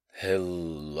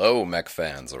Hello, mech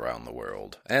fans around the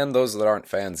world, and those that aren't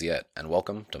fans yet, and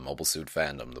welcome to Mobile Suit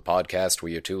Fandom, the podcast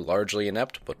where your two largely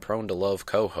inept but prone to love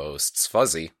co-hosts,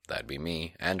 Fuzzy, that'd be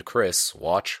me, and Chris,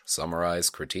 watch, summarize,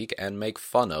 critique, and make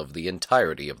fun of the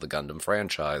entirety of the Gundam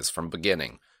franchise from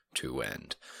beginning to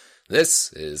end.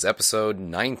 This is episode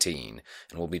 19,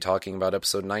 and we'll be talking about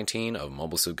episode 19 of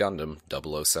Mobile Suit Gundam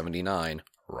 0079,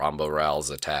 Ramba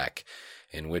Ral's Attack,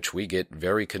 in which we get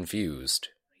very confused,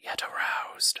 yet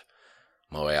aroused.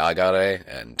 Moe Agare,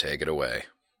 and take it away.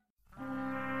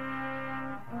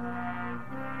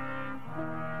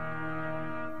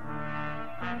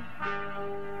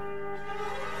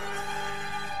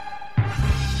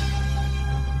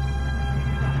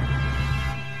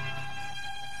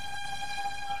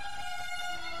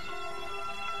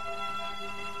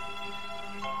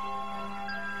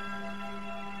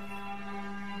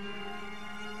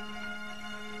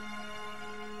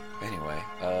 Anyway,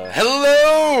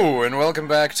 hello, and welcome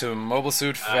back to Mobile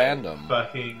Suit Fandom.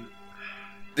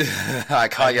 I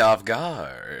caught you off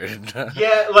guard.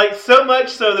 Yeah, like, so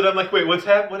much so that I'm like, wait, what's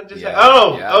happened? What did just happen?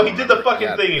 Oh, he did the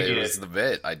fucking thing again. It was the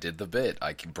bit. I did the bit.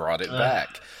 I brought it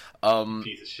back.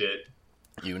 Piece of shit.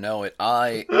 You know it.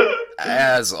 I,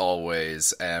 as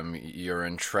always, am your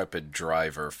intrepid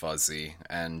driver, Fuzzy,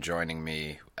 and joining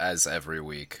me, as every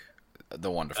week, the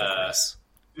wonderful Chris.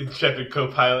 Intrepid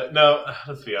co-pilot. No,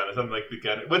 let's be honest, I'm like the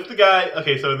gunner. What's the guy?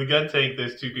 Okay, so in the gun tank,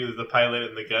 there's two people, there's the pilot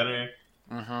and the gunner.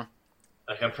 Mm-hmm.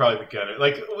 Like, I'm probably the gunner.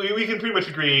 Like, we can pretty much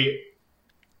agree,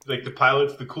 like, the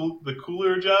pilot's the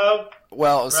cooler job.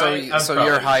 Well, right? so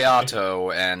you're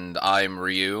Hayato, and I'm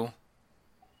Ryu.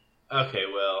 Okay,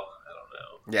 well, I don't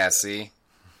know. Yeah, see?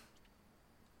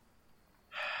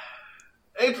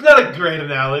 It's not a great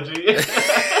analogy.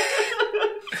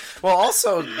 Well,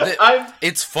 also,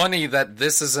 it's funny that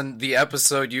this isn't the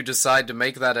episode you decide to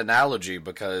make that analogy,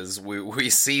 because we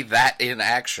see that in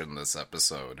action this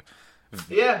episode.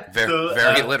 Yeah.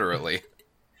 Very literally.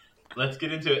 Let's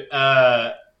get into it.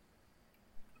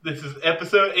 This is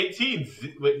episode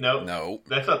 18. Wait, no.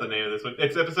 That's not the name of this one.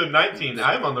 It's episode 19.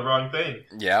 I'm on the wrong thing.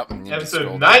 Yep.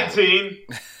 Episode 19.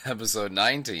 Episode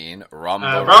 19.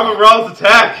 Ramba Ral's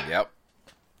Attack. Yep.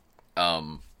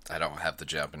 I don't have the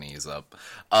Japanese up.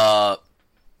 I'm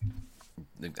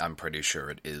pretty sure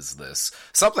it is this.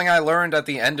 Something I learned at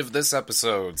the end of this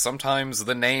episode. Sometimes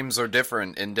the names are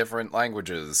different in different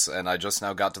languages, and I just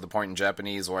now got to the point in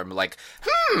Japanese where I'm like,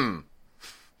 hold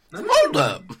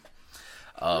up.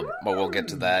 But we'll get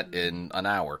to that in an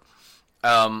hour.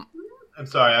 I'm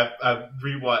sorry, I've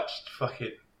rewatched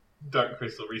fucking Dark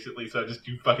Crystal recently, so I just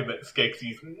do fucking that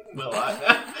Skeksis well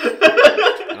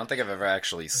I don't think I've ever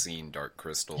actually seen Dark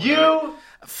Crystal. You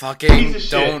fucking piece of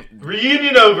don't. Shit.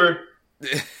 Reunion over.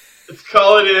 Let's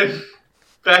call it in.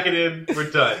 Back it in.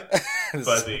 We're done.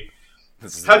 Fuzzy.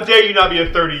 How dare you not be a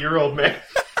 30-year-old man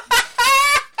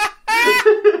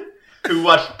who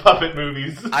watched puppet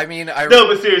movies? I mean, no,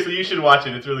 but seriously, you should watch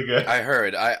it. It's really good. I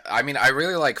heard. I mean, I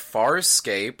really like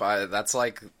Farscape. That's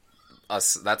like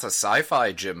that's a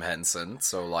sci-fi Jim Henson.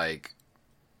 So like,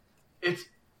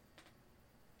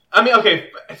 I mean, okay,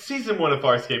 season 1 of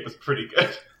Farscape was pretty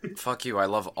good. Fuck you, I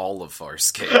love all of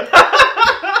Farscape.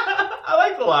 I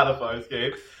liked a lot of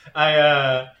Farscape.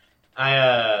 I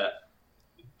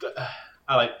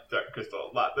like Dark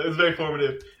Crystal a lot. It was very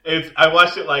formative. I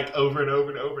watched it like over and over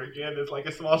and over again as like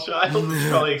a small child. It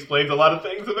probably explains a lot of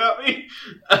things about me.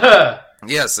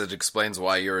 Yes, it explains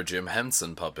why you're a Jim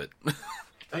Henson puppet.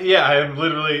 Yeah, I am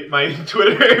literally, my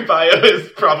Twitter bio is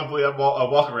probably a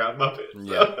walk-around Muppet.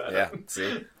 So. Yeah,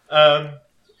 see?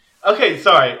 Okay,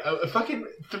 sorry. Fucking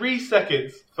 3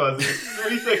 seconds, Fuzzy.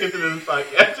 3 seconds into this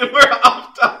podcast, and we're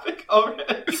off topic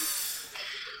already.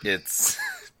 It's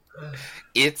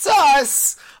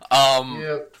us!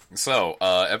 Yep. So,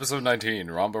 episode 19,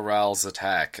 Ramba Ral's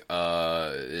Attack.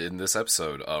 In this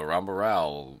episode, Ramba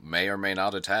Ral may or may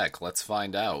not attack. Let's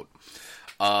find out.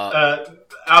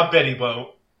 I'll bet he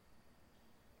won't.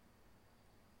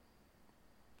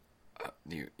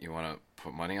 You want to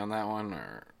put money on that one,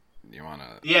 or you want to?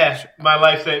 Yeah, my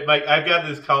life saved. Like, I've got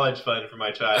this college fund for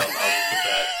my child. I'll put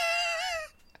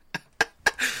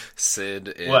that. Sid,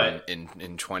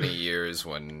 in 20 years,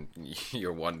 when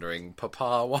you're wondering,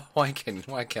 Papa, why can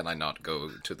I not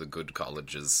go to the good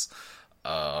colleges?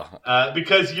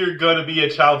 Because you're going to be a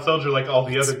child soldier like all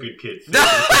the other good kids. So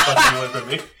what the fuck do you want from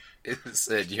me?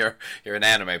 Sid, you're an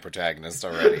anime protagonist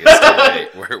already.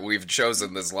 It's too late. We've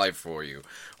chosen this life for you.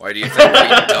 Why do you think we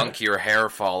dunk your hair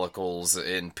follicles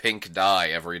in pink dye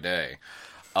every day?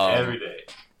 Every day.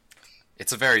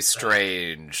 It's a very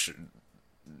strange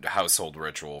household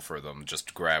ritual for them,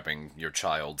 just grabbing your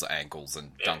child's ankles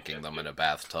and dunking them in a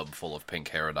bathtub full of pink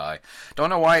hair dye. Don't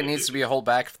know why it needs to be a whole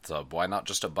bathtub. Why not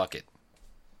just a bucket?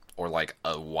 Or, like,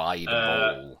 a wide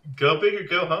bowl? Go big or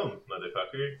go home,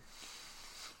 motherfucker.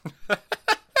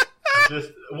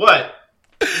 Just, what?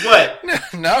 What?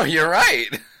 No, you're right.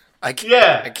 I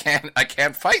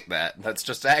can't fight that. That's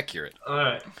just accurate.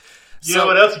 Alright. You know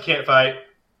what else you can't fight?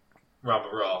 Rama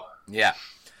Raw. Yeah.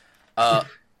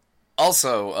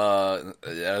 Also,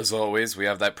 as always, we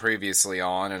have that previously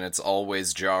on, and it's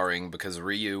always jarring because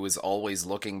Ryu is always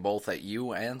looking both at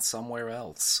you and somewhere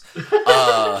else.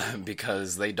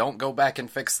 Because they don't go back and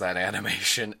fix that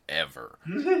animation ever.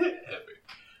 Ever.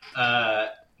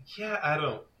 Yeah, I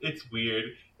don't. It's weird.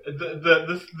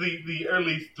 The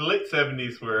late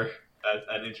 70s were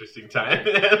an interesting time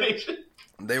in animation.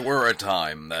 They were a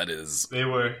time, that is. They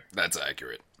were. That's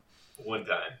accurate. One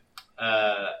time.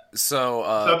 So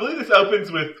I believe this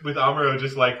opens with Amuro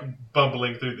just, like,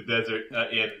 bumbling through the desert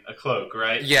in a cloak,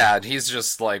 right? Yeah, and he's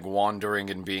just, like, wandering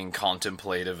and being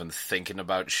contemplative and thinking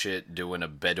about shit, doing a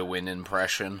Bedouin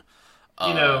impression.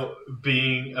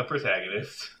 Being a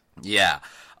protagonist. Yeah.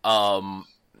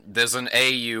 There's an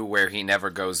AU where he never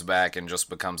goes back and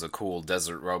just becomes a cool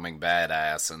desert roaming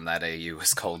badass, and that AU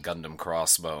is called Gundam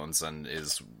Crossbones and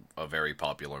is a very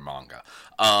popular manga.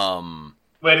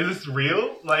 Wait, is this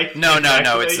real? Like, no,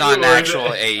 it's not an actual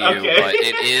AU, okay. but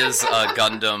it is a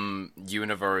Gundam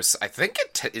universe. I think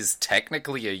it is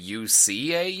technically a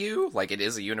UC AU, like it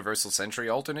is a Universal Century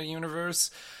alternate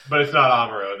universe. But it's not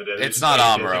Amuro. It's not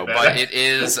Amuro, but it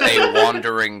is a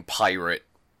wandering pirate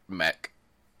mech.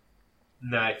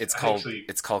 Nice. It's called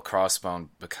Crossbone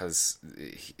because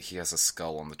he has a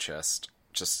skull on the chest.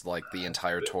 Just like the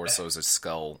entire torso is a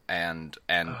skull, and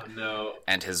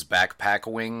his backpack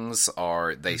wings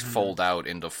fold out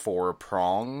into 4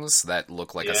 prongs that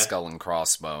look like a skull and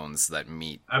crossbones that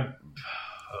meet. Oh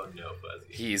no, Fuzzy.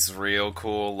 He's real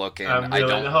cool looking. Hold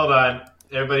on,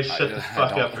 everybody, shut the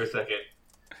fuck up for a second.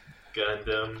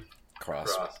 Gundam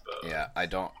Crossbone. Yeah, I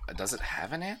don't. Does it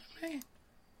have an anime?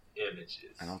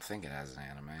 Images. I don't think it has an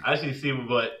anime. I actually see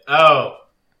what. Oh.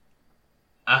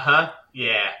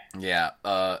 Yeah. Yeah,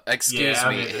 excuse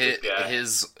me,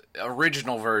 his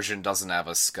original version doesn't have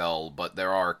a skull, but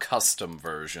there are custom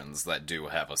versions that do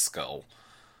have a skull.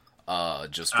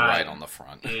 Just right on the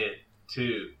front.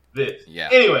 Into this. Yeah.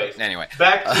 Anyway.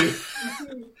 Back to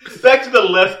the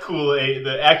less cool,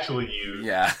 the actual U.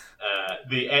 Yeah.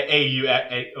 The AU,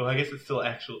 I guess it's still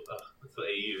actual, it's still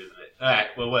AU, isn't it? Alright,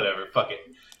 well, whatever, fuck it.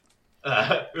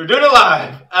 We're doing it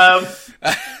live!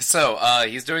 So,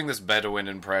 he's doing this Bedouin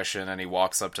impression, and he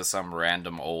walks up to some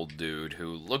random old dude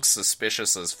who looks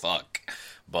suspicious as fuck.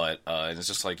 But, it's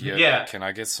just like, yeah, can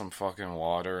I get some fucking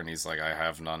water? And he's like, I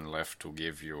have none left to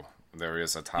give you. There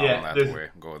is a town that way.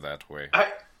 Go that way.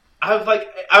 I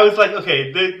was like,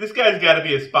 okay, this guy's gotta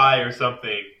be a spy or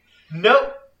something.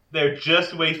 Nope. They're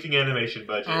just wasting animation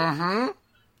budget. Mm-hmm.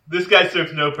 This guy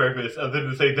serves no purpose other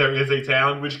than to say there is a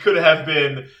town, which could have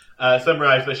been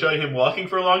summarized by showing him walking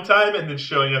for a long time and then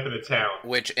showing up in a town.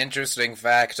 Which, interesting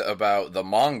fact about the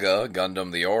manga,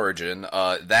 Gundam the Origin,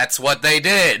 that's what they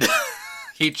did.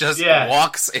 He just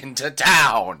walks into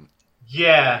town.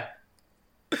 Yeah.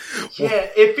 Yeah,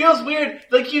 it feels weird.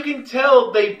 Like, you can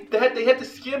tell they had to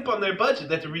skimp on their budget.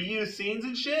 They had to reuse scenes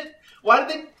and shit.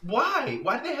 Why?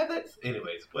 Why did they have that?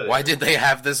 Anyways, whatever. Why did they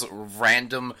have this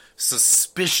random,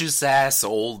 suspicious-ass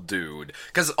old dude?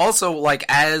 Because also, like,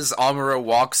 as Amuro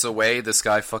walks away, this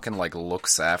guy fucking, like,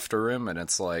 looks after him, and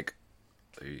it's like,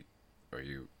 are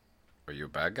you a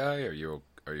bad guy? Are you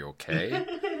okay?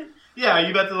 Yeah, are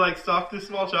you about to, like, stalk this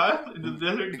small child in the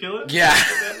desert and kill it? Yeah.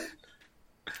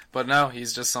 But no,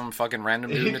 he's just some fucking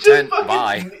random dude in a tent.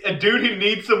 Bye. A dude who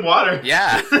needs some water.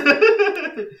 Yeah.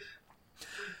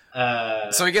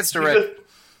 So he gets to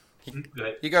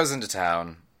he goes into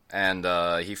town, and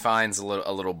he finds a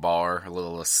little bar, a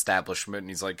little establishment, and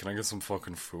he's like, can I get some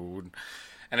fucking food?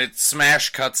 And it smash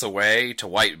cuts away to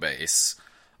White Base.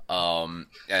 And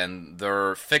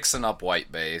they're fixing up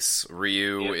White Base.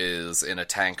 Ryu is in a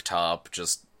tank top,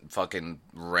 just fucking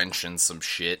wrenching some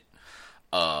shit.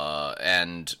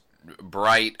 And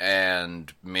Bright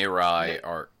and Mirai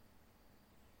are...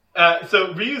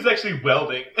 So Ryu's actually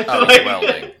welding. Oh, he's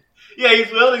welding. Yeah,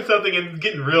 he's welding something and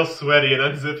getting real sweaty and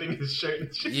unzipping his shirt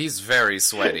and shit. He's very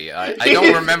sweaty. I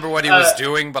don't remember what he was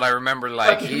doing, but I remember,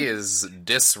 like, he is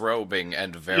disrobing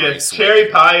and very sweaty.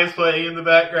 Cherry Pie is playing in the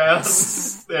background.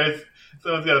 Someone's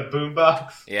got a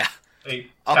boombox. Yeah. They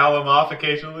towel him off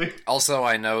occasionally. Also,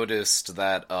 I noticed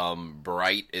that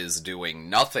Bright is doing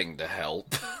nothing to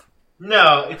help.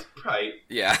 No, it's Bright.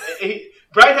 Yeah.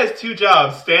 Bright has two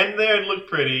jobs: stand there and look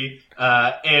pretty,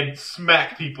 and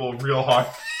smack people real hard.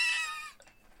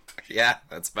 Yeah,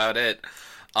 that's about it.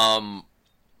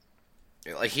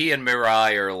 Like, he and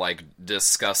Mirai are, like,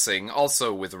 discussing,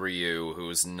 also with Ryu,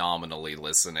 who's nominally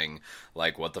listening,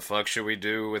 like, what the fuck should we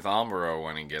do with Amuro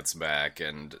when he gets back?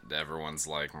 And everyone's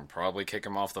like, probably kick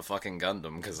him off the fucking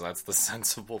Gundam, because that's the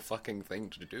sensible fucking thing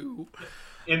to do.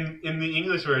 In the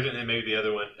English version, and maybe the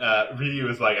other one, Ryu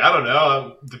is like, I don't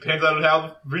know, depends on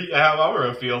how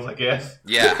Amuro feels, I guess.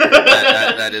 Yeah,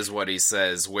 that is what he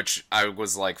says, which I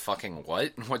was like, fucking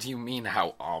what? What do you mean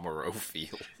how Amuro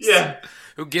feels? Yeah.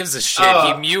 Who gives a shit?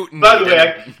 He mutinied by the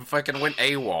way, and fucking went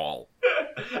AWOL.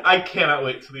 I cannot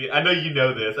wait to I know you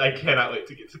know this, I cannot wait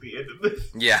to get to the end of this.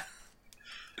 Yeah.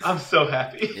 I'm so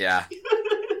happy. Yeah.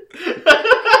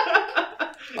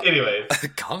 Anyways.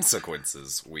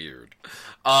 Consequences. Weird.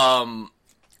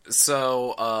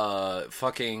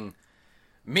 Fucking...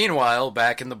 Meanwhile,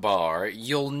 back in the bar,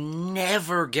 you'll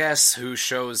never guess who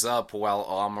shows up while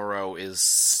Amuro is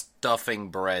stuffing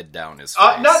bread down his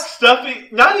face. Not stuffing,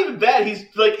 not even that,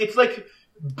 it's like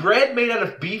bread made out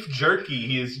of beef jerky.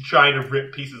 He is trying to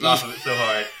rip pieces off of it so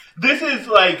hard. This is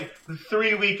like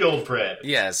 3-week-old bread.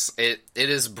 Yes, it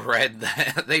is bread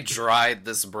that they dried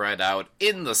this bread out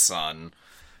in the sun.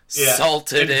 Yeah,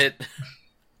 salted it,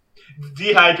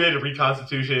 dehydrated,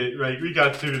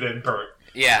 reconstituted, and burnt.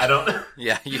 Yeah, I don't.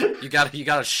 Yeah, you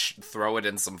gotta throw it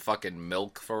in some fucking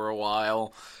milk for a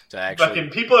while to actually. Fucking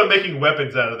people are making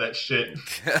weapons out of that shit.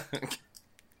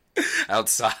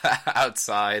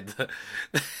 outside.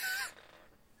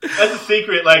 That's a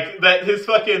secret. Like that, his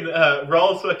fucking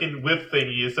Rawl's fucking whip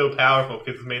thingy is so powerful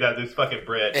because it's made out of this fucking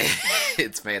bread.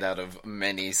 It's made out of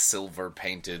many silver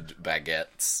painted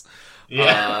baguettes.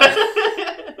 Yeah.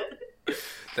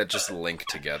 That just link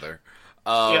together.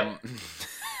 Yep.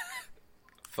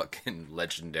 Fucking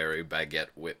legendary baguette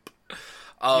whip.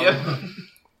 Yep.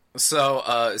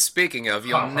 So, speaking of,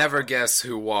 you'll never guess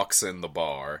who walks in the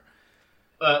bar.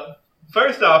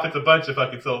 First off, it's a bunch of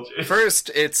fucking soldiers. First,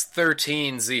 it's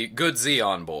 13 good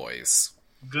Zeon boys.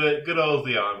 Good old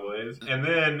Zeon boys. And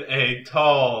then a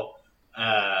tall,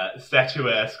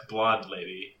 statuesque blonde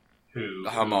lady who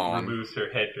removes her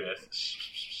headdress.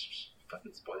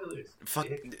 Fucking spoilers.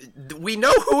 We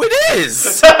know who it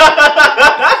is!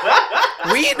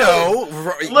 We know!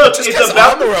 Look, just it's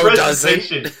about Amuro the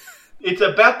presentation. It's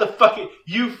about the fucking...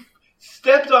 You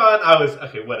stepped on...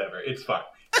 Okay, whatever. It's fine.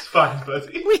 It's fine,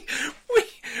 Fuzzy.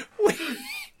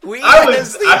 We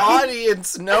as the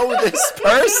audience know this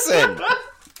person.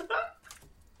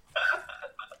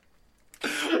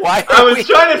 Why? I was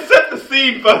trying to set the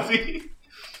scene, Fuzzy.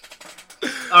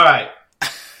 All right.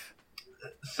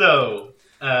 So,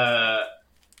 so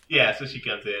she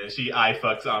comes in and she eye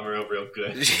fucks Amuro real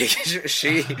good.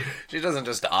 She doesn't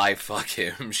just eye fuck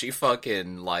him. She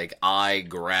fucking like eye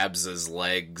grabs his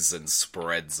legs and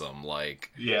spreads them.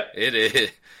 Like, yeah, it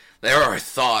is. There are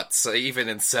thoughts even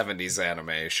in 70s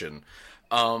animation.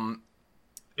 They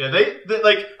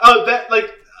like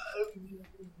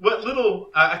what little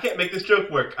I can't make this joke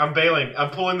work. I'm bailing.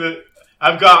 I'm pulling the.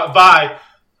 I've got bye.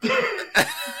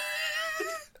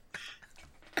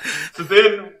 So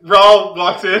then Rawl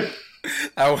walks in.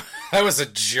 That was a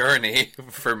journey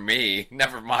for me.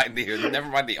 Never mind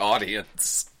the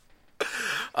audience.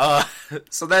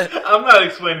 So then I'm not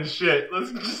explaining shit.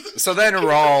 So then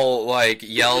Rawl like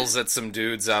yells at some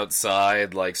dudes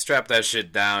outside, like strap that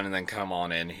shit down and then come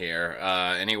on in here.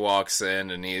 And he walks in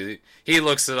and he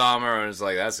looks at Amuro and is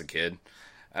like, "That's a kid."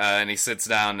 And he sits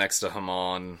down next to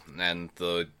Hamon, and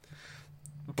the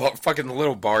fucking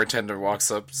little bartender walks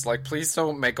up. It's like, "Please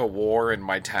don't make a war in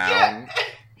my town." Yeah.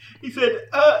 He said,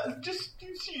 just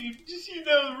you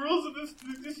know, the rules of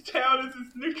this town is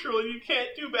it's neutral and you can't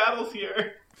do battles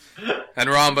here." And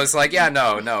Ramba's like, "Yeah,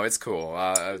 no, it's cool.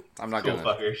 I'm not cool gonna."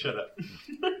 Fucker, shut up.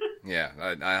 Yeah,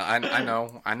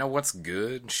 I know what's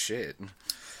good. Shit.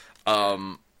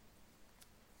 So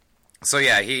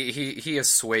yeah, he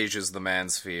assuages the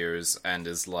man's fears and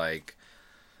is like,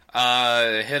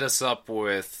 hit us up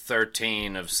with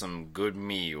 13 of some good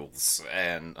meals.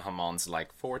 And Hamon's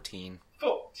like, 14.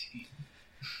 14.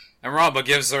 And Ramba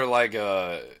gives her like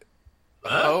a,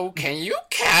 "Oh, can you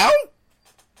count?"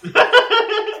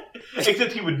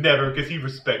 Except he would never, because he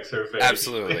respects her very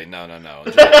Absolutely, no.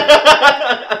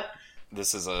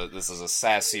 This is a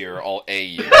sassier all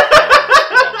AU.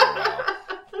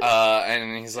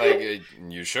 And he's like,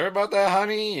 "You sure about that,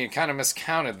 honey? You kind of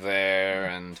miscounted there."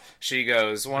 And she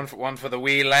goes, one for the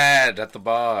wee lad at the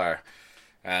bar."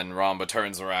 And Ramba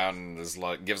turns around and is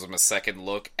like, gives him a second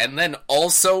look, and then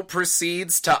also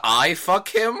proceeds to eye fuck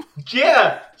him?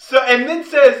 Yeah! So, and then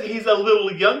says he's a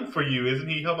little young for you, isn't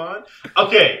he, Hamon?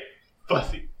 Okay,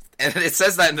 Fuzzy. And it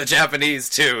says that in the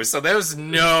Japanese, too, so there's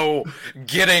no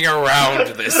getting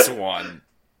around this one.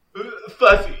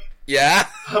 Fuzzy. Yeah?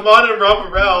 Hamon and Ramba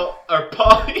Rao are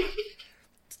poly.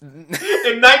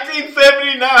 In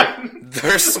 1979.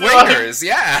 They're swingers,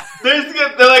 yeah. They're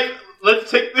like, let's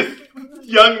take this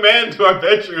young man to our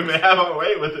bedroom and have our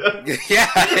way with him. Yeah.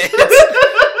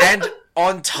 And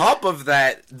on top of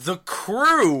that, the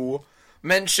crew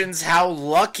mentions how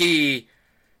lucky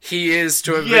he is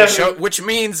to have been shown, which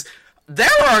means there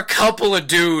are a couple of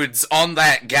dudes on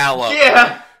that gallop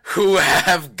who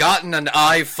have gotten an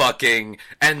eye fucking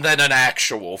and then an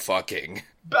actual fucking.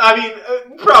 I mean,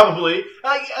 probably.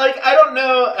 I don't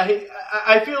know.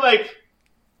 I feel like,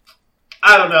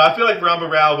 I don't know. I feel like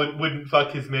Ramba Rao wouldn't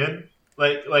fuck his men.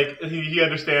 Like he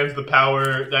understands the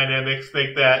power dynamics,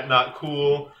 think that not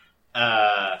cool.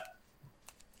 But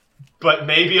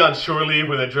maybe on shore leave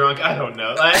when they're drunk, I don't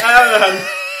know. I don't know.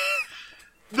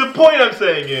 The point I'm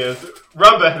saying is,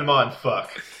 Ramba and Hamon fuck.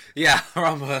 Yeah,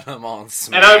 Ramba and Hamon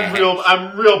smash. And I'm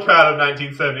real proud of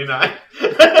 1979.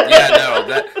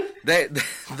 Yeah,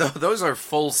 no, those are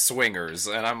full swingers,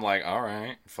 and I'm like, all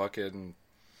right, fucking,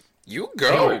 you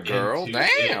go, girl,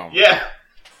 damn. Yeah.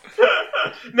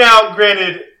 Now,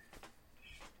 granted,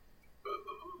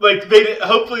 like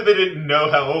hopefully they didn't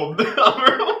know how old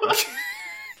Amuro was.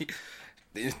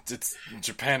 It's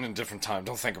Japan in a different time.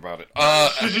 Don't think about it.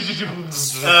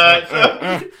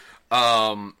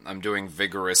 I'm doing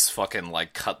vigorous fucking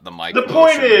like cut the mic. The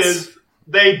point is,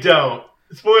 they don't.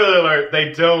 Spoiler alert: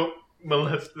 they don't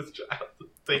molest this child.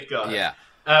 Thank God. Yeah.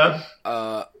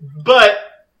 But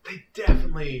they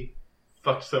definitely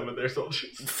fucked some of their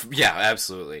soldiers. Yeah,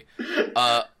 absolutely.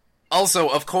 Also,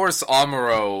 of course,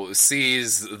 Amuro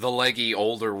sees the leggy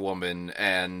older woman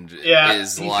and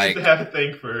is he like, seems to have a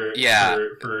thing for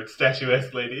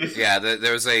statuesque ladies. Yeah,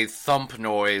 there's a thump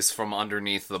noise from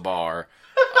underneath the bar.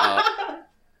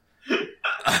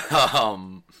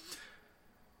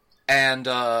 And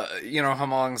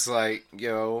Hamon's like,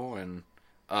 yo, and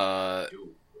Ramba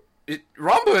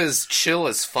is chill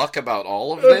as fuck about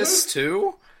all of this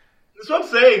too. That's what I'm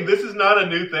saying. This is not a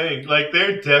new thing. Like,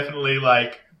 they're definitely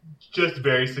like just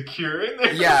very secure in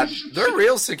their relationship. They're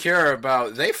real secure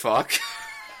about they fuck.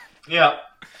 Yeah,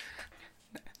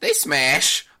 they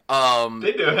smash.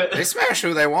 They do it. They smash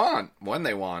who they want when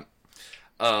they want,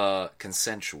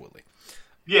 consensually.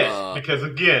 Yes, because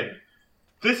again,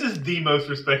 this is the most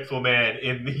respectful man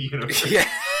in the universe. Yeah.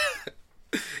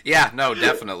 Yeah, no,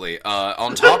 definitely.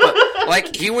 On top of,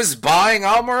 like, he was buying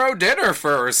Amuro dinner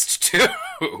first, too.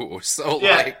 So,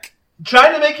 like...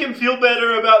 Trying to make him feel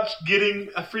better about getting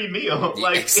a free meal.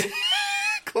 Like,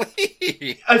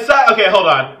 exactly. Okay, hold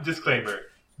on. Disclaimer.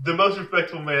 The most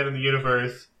respectful man in the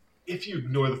universe, if you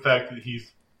ignore the fact that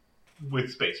he's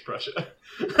with Space Prussia.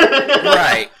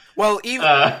 Right. Well,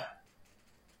 even...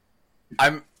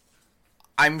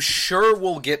 I'm sure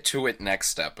we'll get to it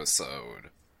next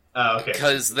episode. Okay.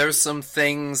 Because there's some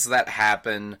things that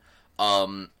happen,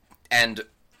 and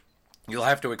you'll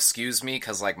have to excuse me,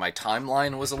 because, like, my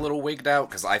timeline was a little wigged out,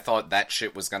 because I thought that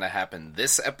shit was gonna happen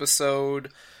this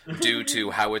episode, due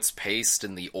to how it's paced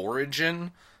in the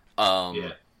origin.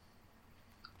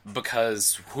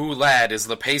 Because, whoo lad, is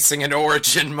the pacing in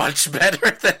Origin much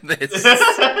better than this?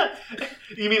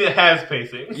 You mean it has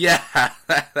pacing? Yeah,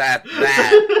 that.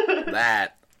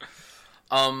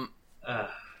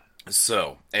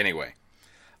 So, anyway.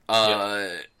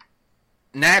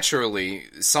 Naturally,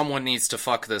 someone needs to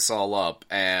fuck this all up,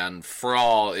 and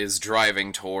Fra is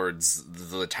driving towards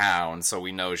the town, so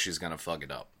we know she's gonna fuck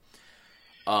it up.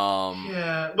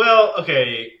 Yeah, well,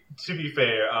 okay, to be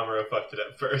fair, Amuro fucked it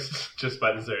up first, just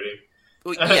by deserting.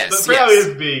 Well, yes, but Frau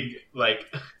is being, like,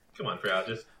 come on, Frau,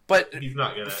 But he's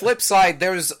not gonna... Flip side,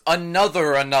 there's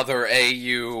another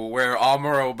AU where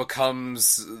Amuro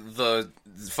becomes the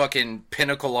fucking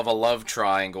pinnacle of a love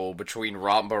triangle between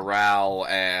Ramba Rao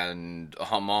and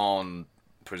Hamon,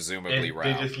 presumably and Rao.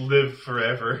 they just live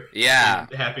forever. Yeah.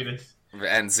 In happiness.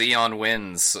 And Zeon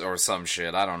wins or some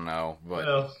shit, I don't know. But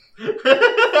well...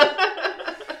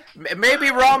 maybe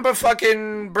Ramba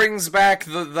fucking brings back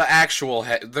the actual,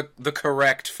 the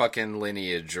correct fucking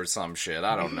lineage or some shit,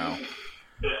 I don't know.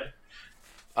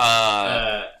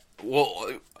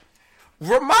 Well,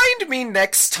 remind me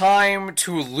next time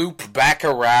to loop back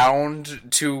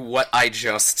around to what I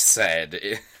just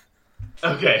said.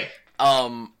 Okay.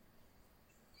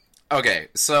 Okay,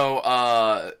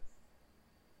 so,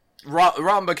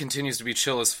 Ramba continues to be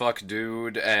chill as fuck,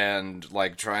 dude, and,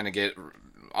 like, trying to get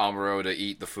Amuro to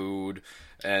eat the food,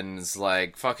 and is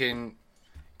like, fucking,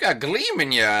 got a gleam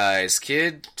in your eyes,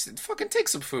 kid. Fucking take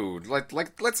some food. Like,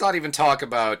 let's not even talk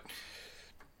about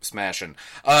smashing.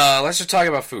 Let's just talk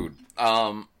about food.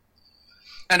 And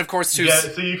of course, so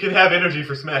you can have energy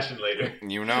for smashing later.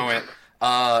 You know it.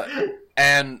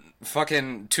 And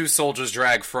fucking two soldiers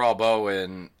drag Frau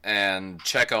in, and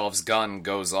Chekhov's gun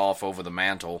goes off over the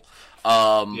mantle.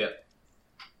 And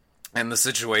the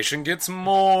situation gets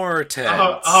more tense.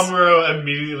 Amuro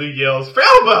immediately yells,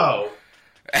 Frau!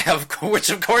 Which,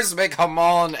 of course, make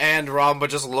Hamon and Ramba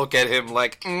just look at him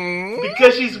like,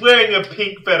 Because she's wearing a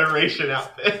pink Federation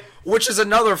outfit. Which is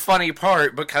another funny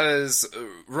part, because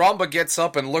Ramba gets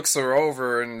up and looks her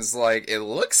over and is like, it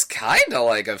looks kinda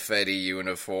like a Fedi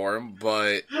uniform,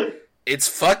 but it's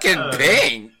fucking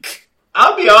pink.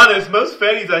 I'll be honest, most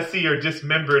Fedis I see are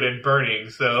dismembered and burning,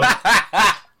 so...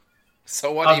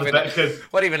 So what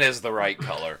even is the right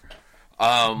color?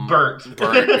 Burnt.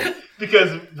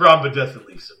 Because Ramba doesn't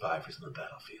leave survivors on the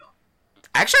battlefield.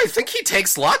 Actually, I think he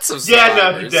takes lots of survivors.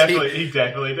 Yeah, no, he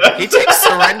definitely does. He takes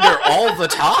surrender all the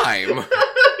time.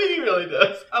 He really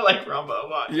does. I like Ramba a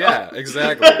lot. Yeah,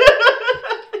 exactly.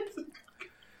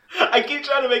 I keep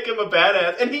trying to make him a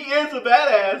badass, and he is a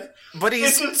badass. But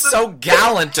he's so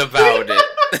gallant about it.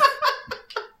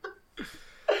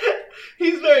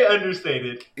 He's very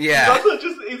understated. Yeah.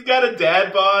 He's got a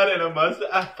dad bod and a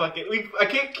mustache. Fuck it. I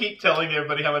can't keep telling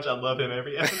everybody how much I love him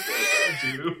every episode.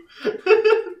 I do.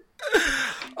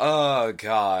 Oh,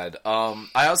 God.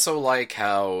 I also like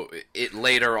how it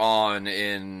later on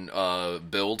in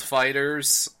Build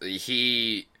Fighters,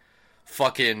 he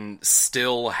fucking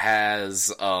still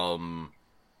has a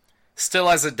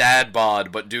dad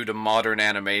bod, but due to modern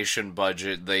animation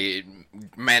budget, they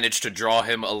managed to draw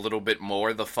him a little bit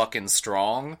more the fucking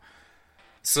strong.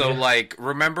 So, like,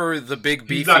 remember the big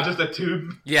beefy... He's not just a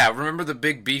tube? Yeah, remember the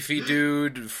big beefy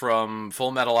dude from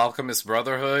Full Metal Alchemist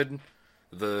Brotherhood?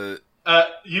 You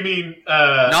mean,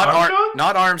 Armstrong?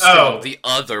 Not Armstrong, the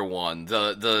other one.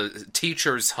 The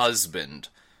teacher's husband.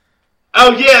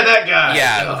 Oh, yeah, that guy!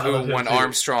 Yeah, when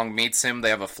Armstrong meets him, they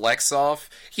have a flex off.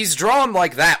 He's drawn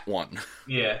like that one.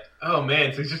 Yeah. Oh,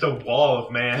 man, so he's just a wall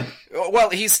of man. Well,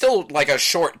 he's still like a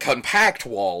short, compact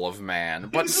wall of man,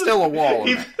 but still a wall of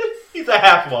man. He's a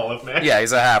half wall of man. Yeah,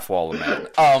 he's a half wall of man.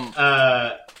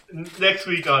 Next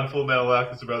week on Full Metal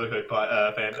Alchemist Brotherhood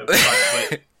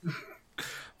fandom.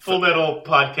 Full Metal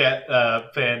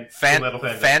Podcast Full Metal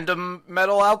Fandom. Fandom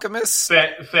Metal Alchemist?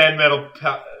 Fan Metal...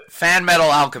 Fan Metal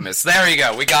Alchemist. There we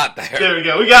go. We got there. There we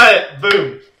go. We got it.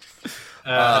 Boom.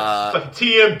 Fucking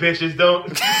TM bitches, don't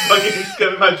fucking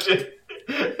come my shit.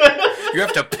 You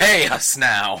have to pay us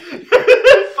now.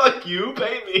 Fuck you,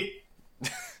 pay me.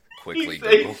 Quickly,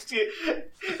 Google.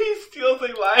 He steals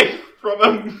a life from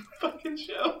a fucking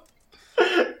show.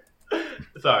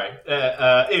 Sorry.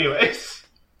 Anyways.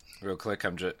 Real quick,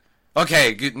 I'm just...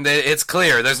 Okay, it's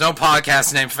clear. There's no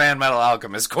podcast named Fan Metal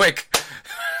Alchemist. Quick.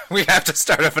 We have to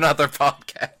start up another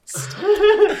podcast.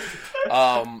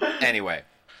 Anyway.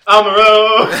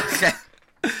 Amuro!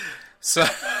 So,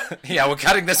 yeah, we're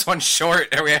cutting this one short,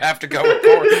 and we have to go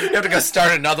record. We have to go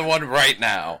start another one right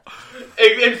now.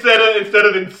 Instead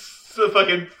of in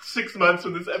fucking 6 months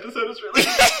when this episode is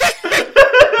released.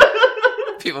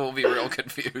 People will be real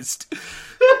confused.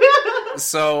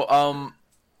 So,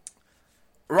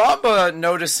 Ramba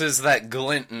notices that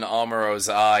glint in Amuro's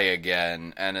eye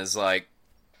again, and is like,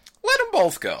 let them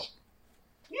both go.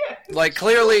 Yeah. Like,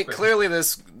 clearly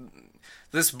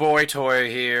this boy toy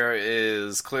here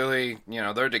is clearly,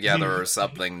 they're together or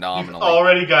something nominally. You've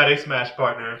already got a Smash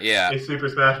partner. Yeah. A Super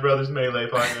Smash Brothers Melee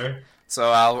partner.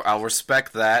 So I'll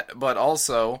respect that, but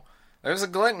also, there's a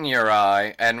glint in your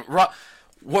eye, and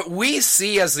what we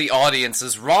see as the audience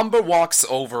is Ramba walks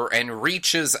over and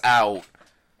reaches out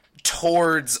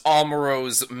towards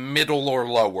Amuro's middle or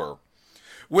lower,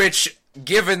 which,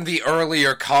 given the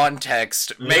earlier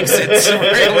context, makes it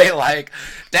really like,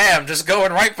 damn, just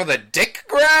going right for the dick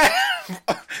grab?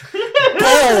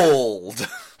 Bold!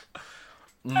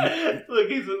 Look,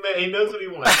 he's a man, he knows what he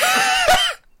wants.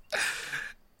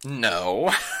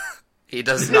 No. He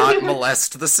does not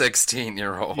molest the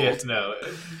 16-year-old. Yes, no.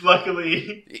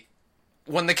 Luckily...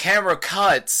 When the camera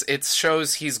cuts, it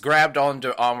shows he's grabbed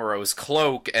onto Amuro's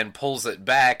cloak and pulls it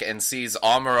back and sees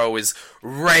Amuro is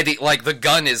ready, like the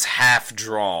gun is half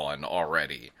drawn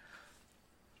already.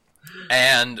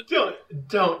 And...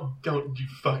 Don't you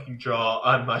fucking draw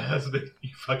on my husband, you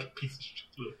fucking piece of shit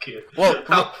little kid. Well,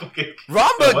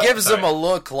 Ramba gives him a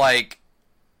look like,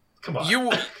 come on.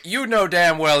 You know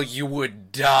damn well you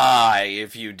would die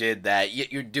if you did that,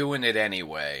 yet you're doing it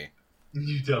anyway.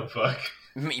 You dumb fuck.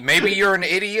 Maybe you're an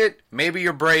idiot, maybe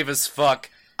you're brave as fuck.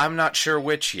 I'm not sure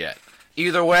which yet.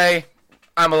 Either way,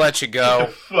 I'm gonna let you go. Get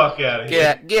the fuck out of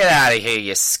here. Get out of here,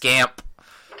 you scamp.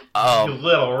 You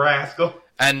little rascal.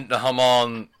 And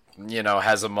Hamon,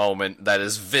 has a moment that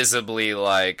is visibly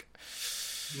like,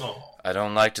 I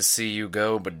don't like to see you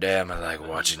go, but damn, I like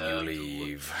watching you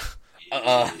leave.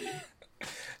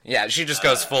 Yeah, she just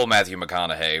goes full Matthew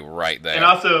McConaughey right there. And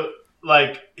also,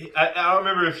 like, I don't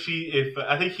remember if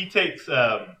I think he takes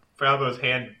Fraubo's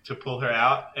hand to pull her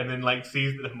out, and then like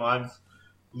sees that Hamon's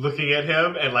looking at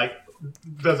him, and like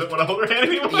doesn't want to hold her hand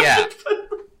anymore. Yeah.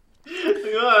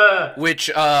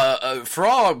 Which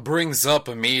Frau brings up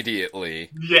immediately.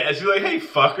 Yeah, she's like, "Hey,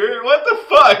 fucker, what the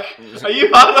fuck? Are you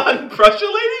hot on Prussia,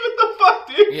 lady? What the fuck,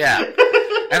 dude?" Yeah.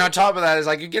 And on top of that, it's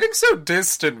like, you're getting so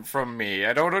distant from me.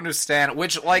 I don't understand.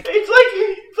 Which, like... It's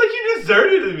like you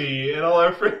deserted me and all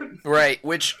our friends. Right,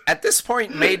 which at this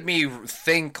point made me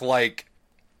think, like,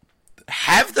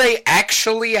 have they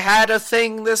actually had a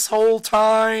thing this whole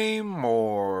time?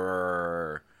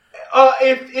 Or...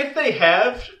 If they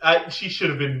have, she should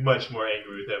have been much more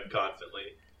angry with them constantly.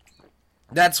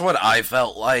 That's what I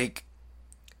felt like.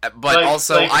 But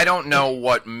I don't know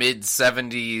what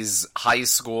mid-70s high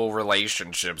school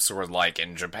relationships were like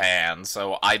in Japan,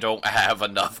 so I don't have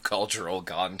enough cultural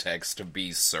context to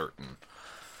be certain.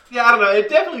 Yeah, I don't know. It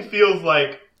definitely feels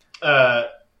like the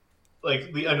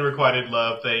unrequited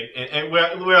love thing, and where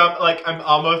I'm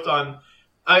almost on.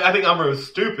 I think Amuro's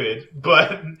stupid,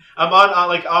 but I'm on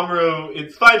like Amuro.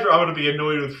 It's fine for Amuro to be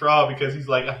annoyed with Frau because he's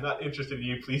like, I'm not interested in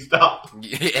you. Please stop.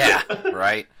 Yeah,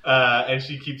 right. And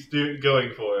she keeps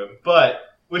going for him,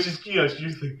 but which is it's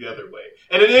usually the other way,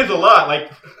 and it is a lot.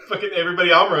 Like fucking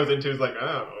everybody Amuro's into is like,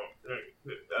 oh,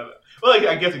 well,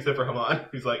 I guess except for Hamon,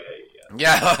 who's like, hey,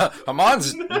 yeah,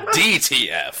 Hamon's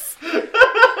DTF.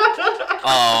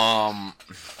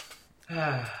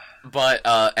 But,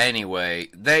 anyway,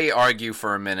 they argue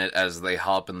for a minute as they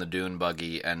hop in the dune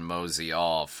buggy and mosey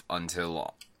off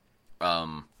until,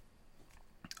 I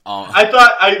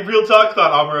real talk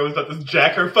thought Amuro was about to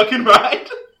jack her fucking ride.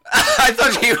 I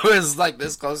thought he was, like,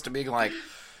 this close to being like,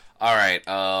 alright,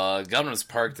 Gunman's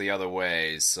parked the other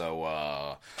way,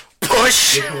 so,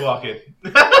 push! Get to walking.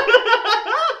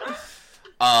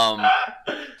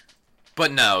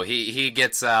 But no, he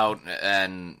gets out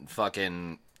and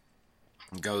fucking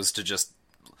goes to just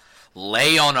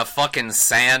lay on a fucking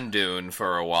sand dune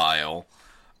for a while.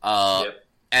 Yep.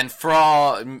 And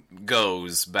Frau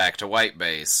goes back to White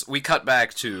Base. We cut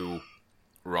back to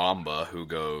Ramba, who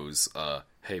goes,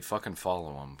 hey, fucking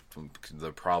follow them.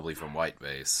 They're probably from White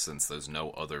Base, since there's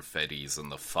no other Feddies in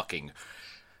the fucking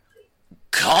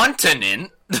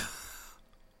continent.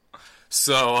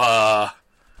 So,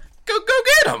 go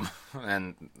get them.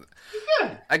 And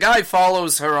a guy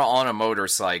follows her on a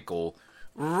motorcycle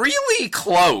really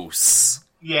close.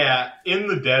 Yeah, in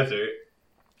the desert.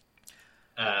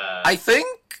 I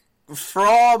think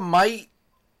Frau might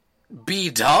be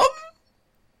dumb?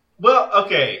 Well,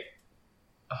 okay.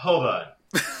 Hold on.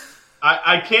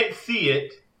 I can't see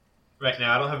it right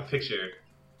now. I don't have a picture.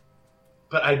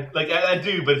 But I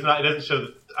do, but it doesn't show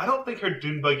I don't think her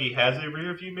dune buggy has a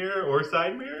rear view mirror or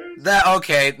side mirrors.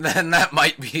 Then that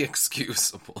might be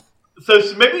excusable. So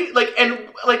maybe,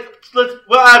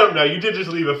 I don't know. You did just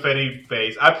leave a Fetty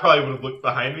base. I probably would have looked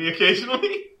behind me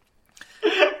occasionally.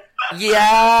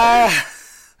 Yeah.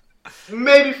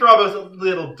 Maybe Fraubo's a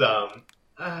little dumb.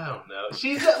 I don't know.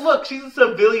 She's a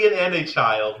civilian and a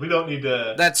child. We don't need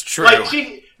to... That's true.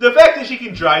 The fact that she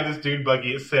can drive this dune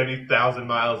buggy at 70,000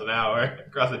 miles an hour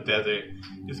across a desert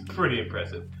is pretty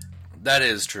impressive. That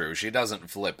is true. She doesn't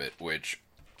flip it, which...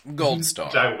 Gold star.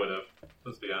 Which I would have.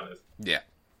 Let's be honest. Yeah.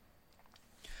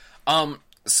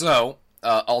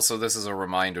 Also, this is a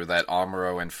reminder that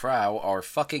Amuro and Frau are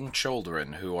fucking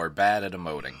children who are bad at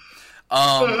emoting.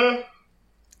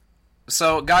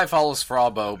 So, Guy follows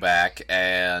Fraubo back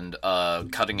and,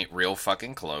 cutting it real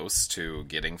fucking close to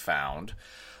getting found.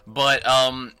 But,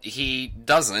 he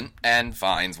doesn't and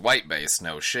finds White Base,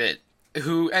 no shit.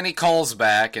 And he calls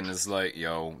back and is like,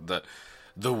 yo,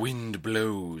 the wind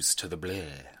blows to the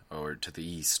Blair. Or to the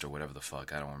east, or whatever the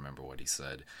fuck. I don't remember what he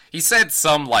said. He said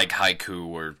some, haiku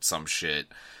or some shit.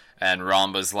 And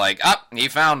Ramba's like, he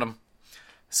found him.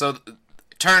 So,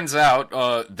 turns out,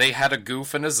 they had a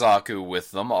Goof and a Zaku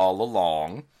with them all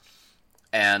along.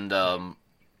 And,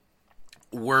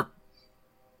 were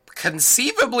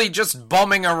conceivably just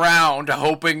bumming around,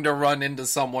 hoping to run into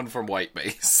someone from White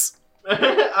Base.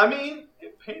 I mean,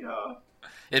 it paid off.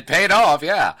 It paid off,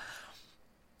 yeah.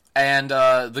 And,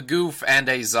 the Goof and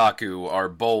a Zaku are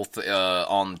both,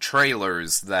 on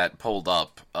trailers that pulled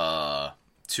up,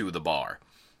 to the bar.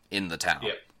 in the town.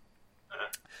 Yep.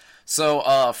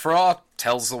 So, Fra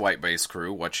tells the White Base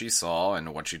crew what she saw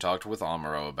and what she talked with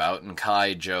Amuro about, and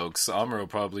Kai jokes, Amuro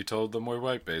probably told them where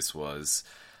White Base was.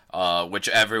 Which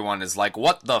everyone is like,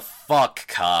 what the fuck,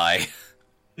 Kai?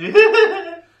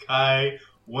 Kai,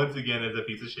 once again, is a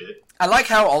piece of shit. I like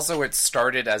how also it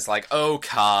started as like, oh,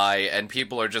 Kai, and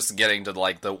people are just getting to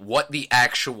like what the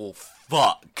actual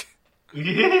fuck?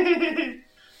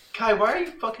 Kai, why are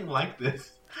you fucking like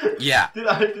this? Yeah. Did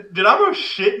Amuro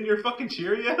shit in your fucking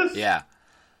Cheerios? Yeah.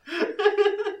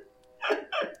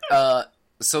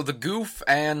 So the Goof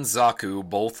and Zaku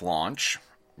both launch.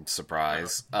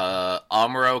 Surprise.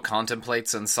 Amuro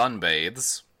contemplates and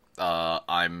sunbathes.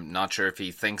 I'm not sure if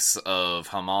he thinks of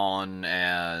Hamon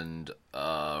and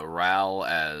Ral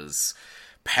as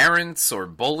parents or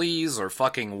bullies or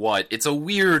fucking what. It's a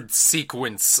weird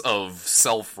sequence of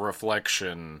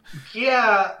self-reflection.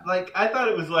 Yeah, like, I thought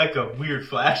it was like a weird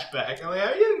flashback. I'm like,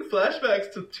 are you getting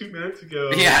flashbacks to 2 minutes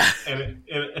ago? Yeah. And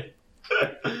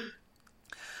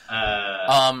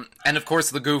and of course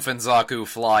the Goof and Zaku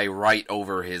fly right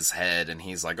over his head, and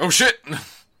he's like, oh shit!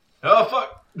 Oh,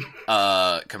 fuck!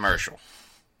 Commercial.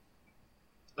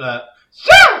 Sure!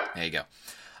 There you go.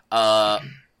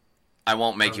 I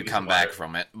won't make you come back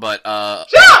from it, but,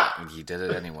 you did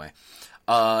it anyway.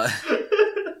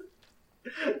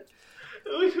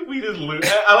 We just lose.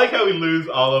 I like how we lose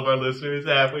all of our listeners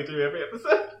halfway through every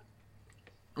episode.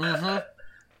 Mm-hmm. I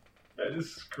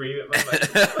just scream at my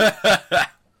microphone.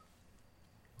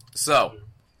 So,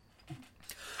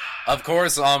 of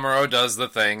course, Amuro does the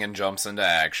thing and jumps into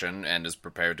action and is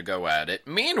prepared to go at it.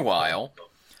 Meanwhile,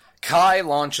 Kai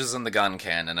launches in the gun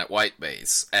cannon at White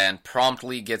Base and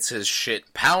promptly gets his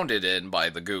shit pounded in by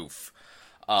the Goof.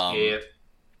 Yep.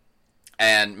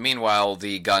 And meanwhile,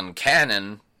 the gun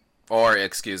cannon, or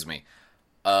excuse me,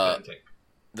 the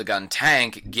gun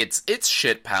tank gets its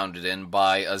shit pounded in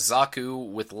by a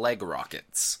Zaku with leg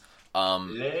rockets.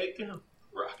 Leg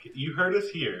rocket. You heard us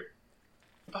here.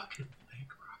 Fucking leg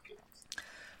rockets.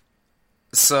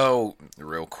 So,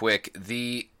 real quick,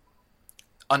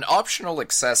 an optional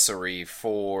accessory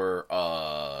for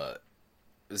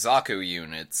Zaku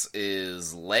units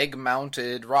is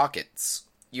leg-mounted rockets.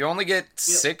 You only get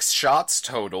 6 shots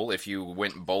total if you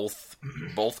went both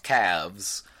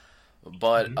calves,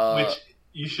 but which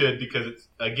you should, because it's,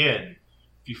 again,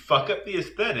 if you fuck up the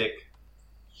aesthetic,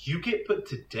 you get put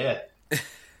to death.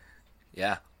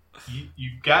 Yeah. You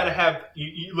gotta have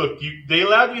look. They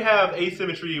allowed you to have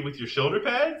asymmetry with your shoulder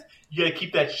pads. You gotta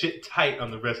keep that shit tight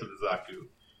on the rest of the Zaku.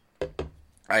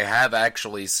 I have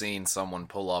actually seen someone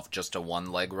pull off just a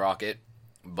one-leg rocket,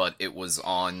 but it was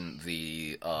on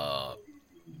the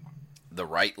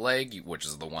right leg, which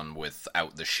is the one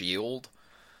without the shield.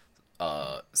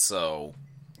 So,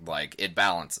 like, it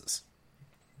balances.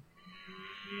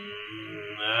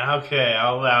 Okay,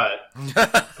 I'll allow it,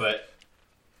 but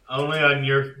only on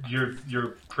your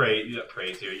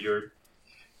praise here, your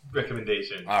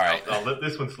recommendation. All right, I'll let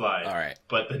this one slide. All right,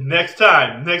 but the next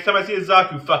time I see a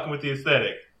Zaku fucking with the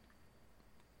aesthetic,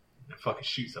 I fucking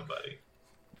shoot somebody.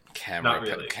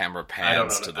 Camera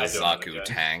pans to the Zaku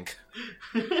tank.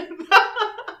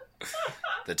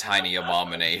 The tiny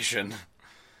abomination.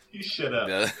 You shut up.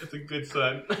 That's a good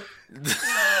son.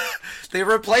 They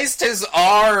replaced his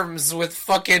arms with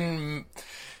fucking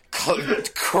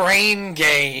crane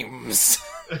games.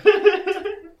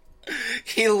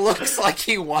 He looks like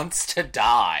he wants to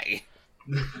die.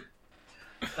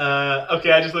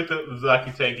 Okay, I just looked at the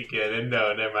Zaku tank again, and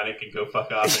no, never mind, it can go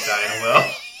fuck off and die in a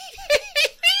well.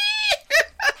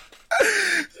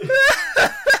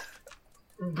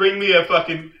 Bring me a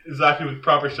fucking Zaku with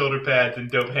proper shoulder pads and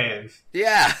dope hands.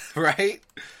 Yeah, right?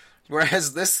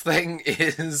 Whereas this thing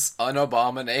is an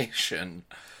abomination.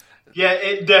 Yeah,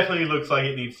 it definitely looks like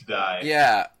it needs to die.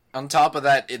 Yeah, on top of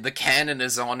that, the cannon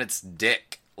is on its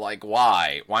dick. Like,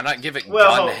 why? Why not give it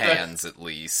gun hands, at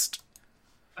least?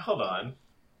 Hold on.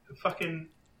 Fucking...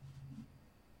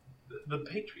 The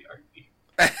patriarchy.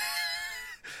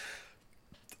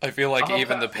 I feel like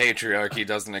even the patriarchy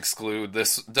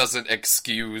doesn't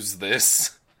excuse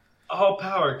this. All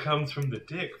power comes from the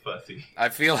dick, Fussy. I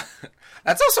feel...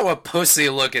 That's also a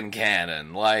pussy-looking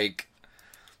cannon. Like,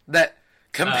 that...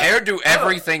 Compared to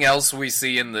everything else we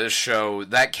see in this show,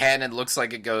 that cannon looks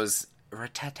like it goes...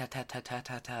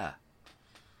 Ra-ta-ta-ta-ta-ta-ta.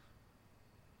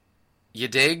 You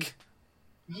dig?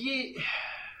 Yeah.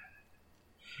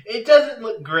 It doesn't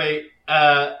look great,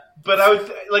 but I would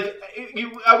like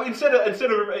instead of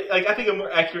like, I think a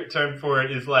more accurate term for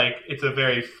it is like it's a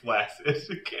very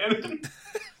flaccid cannon.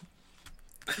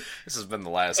 This has been the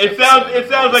last. It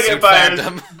sounds like it fires.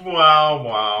 Wow,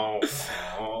 wow.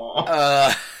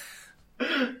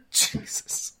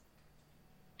 Jesus.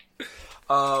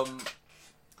 My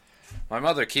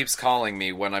mother keeps calling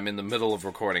me when I'm in the middle of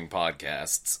recording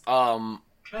podcasts. God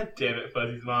damn it,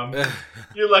 Fuzzy's mom.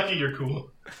 You're lucky you're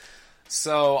cool.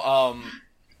 So,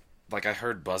 like, I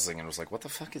heard buzzing and was like, what the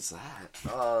fuck is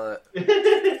that?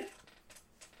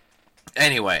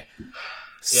 Anyway. Yep.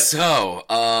 So,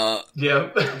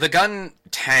 the gun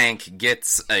tank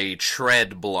gets a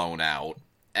tread blown out,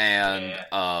 and,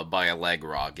 by a leg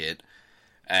rocket,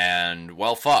 and,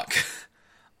 well, fuck.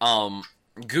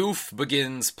 Goof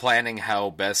begins planning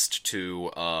how best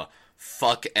to,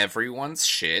 fuck everyone's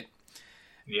shit.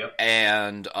 Yep.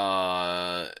 And,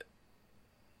 I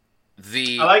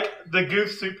like the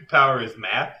Goof superpower is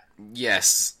math.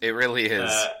 Yes, it really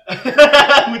is.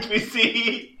 Which we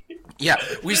see. Yeah,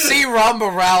 we see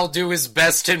Ramba Ral do his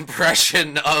best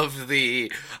impression of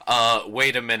the,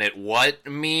 wait a minute, what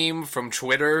meme from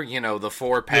Twitter? You know, the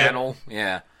 4-panel?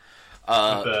 Yeah.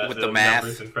 With the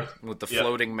math. With the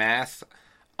floating math.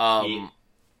 But,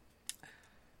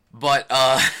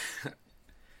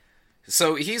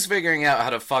 so he's figuring out how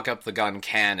to fuck up the gun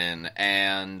cannon,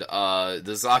 and, the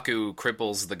Zaku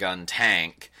cripples the gun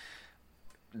tank.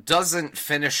 Doesn't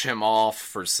finish him off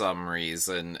for some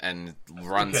reason, and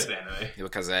runs...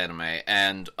 Because anime.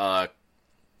 And,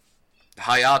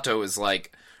 Hayato is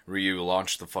like, Ryu,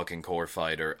 launch the fucking core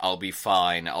fighter. I'll be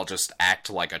fine. I'll just act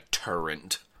like a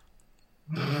turret.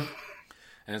 And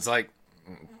it's like,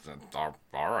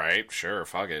 alright, sure,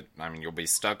 fuck it. I mean, you'll be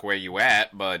stuck where you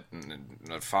at, but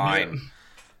fine.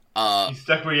 You're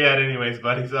stuck where you at anyways,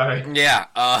 buddy, sorry. Yeah,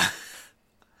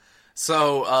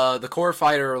 So, the core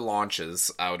fighter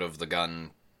launches out of the gun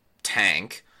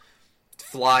tank,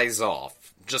 flies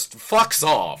off, just fucks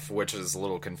off, which is a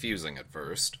little confusing at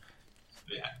first.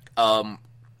 Yeah.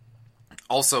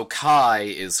 Also, Kai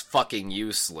is fucking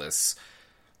useless,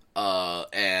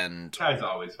 and... Kai's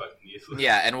always fucking useless.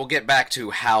 Yeah, and we'll get back to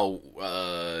how,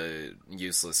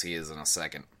 useless he is in a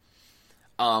second.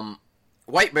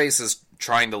 White Base is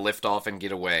trying to lift off and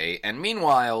get away, and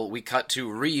meanwhile, we cut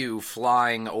to Ryu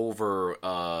flying over,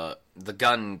 the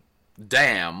gun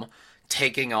dam,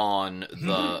 taking on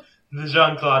the... the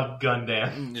Jean-Claude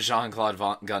Gundam. Jean-Claude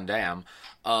Gundam.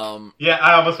 Yeah,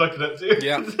 I almost fucked it up too.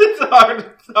 Yeah. It's hard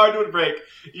to break.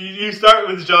 You start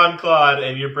with Jean-Claude,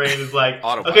 and your brain is like,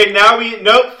 Autobot. Okay, now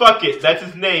nope, fuck it. That's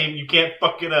his name. You can't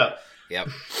fuck it up. Yep.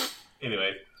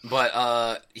 Anyway.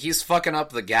 But, he's fucking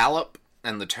up the Gallop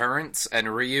and the turrets,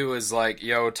 and Ryu is like,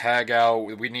 yo, tag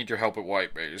out, we need your help at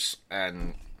White Base,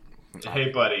 and... Hey,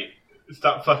 buddy,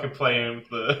 stop fucking playing with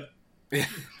the...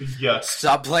 Yuck.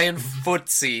 Stop playing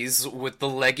footsies with the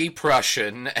leggy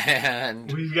Prussian,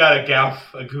 and... We've got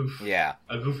a goof. Yeah.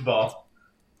 A goofball.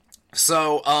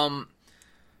 So,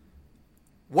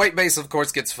 White Base, of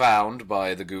course, gets found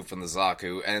by the Goof and the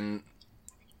Zaku, and,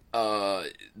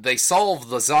 they solve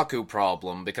the Zaku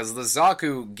problem, because the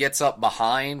Zaku gets up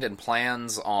behind and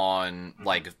plans on,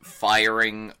 like,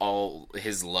 firing all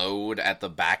his load at the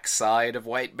backside of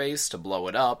White Base to blow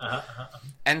it up.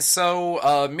 And so,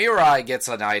 Mirai gets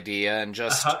an idea and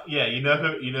just... Yeah, you know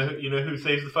who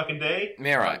saves the fucking day?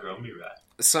 Mirai. Oh, girl, Mirai.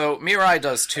 So, Mirai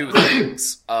does two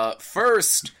things.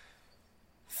 First,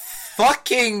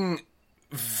 fucking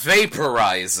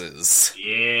vaporizes.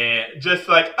 Yeah, just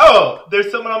like, oh,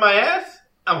 there's someone on my ass?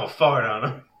 I'm gonna fart on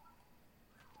him.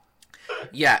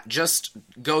 Yeah, just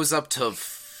goes up to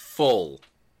full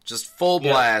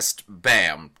blast,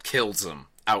 bam, kills him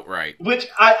outright. Which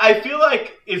I feel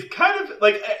like is kind of,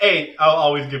 like, hey, I'll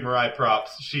always give Mirai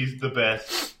props. She's the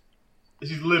best.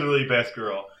 She's literally best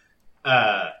girl.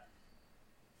 But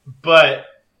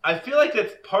I feel like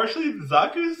that's partially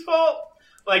Zaku's fault.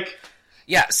 Like...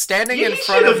 Yeah, standing you in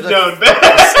front of known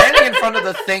the standing in front of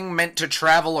the thing meant to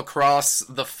travel across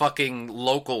the fucking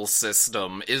local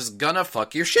system is gonna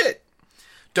fuck your shit.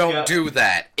 Don't do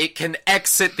that. It can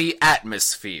exit the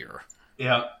atmosphere.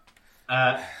 Yeah.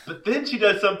 But then she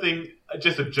does something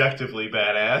just objectively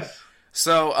badass.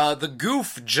 So, the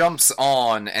Goof jumps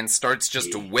on and starts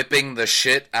just whipping the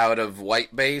shit out of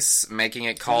White Base, making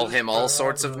it call him all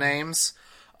sorts of names.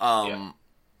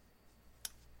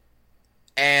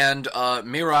 And,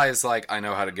 Mirai is like, I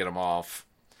know how to get him off.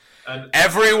 And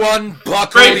everyone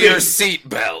buckle your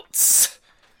seatbelts!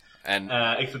 And,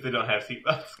 except they don't have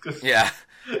seatbelts. Cause yeah.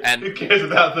 And who cares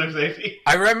about their safety?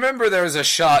 I remember there was a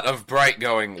shot of Bright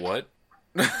going, what?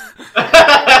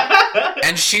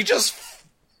 And she just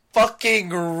fucking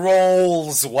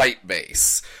rolls White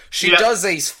Base. She does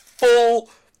a full...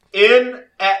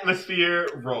 In-atmosphere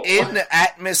roll.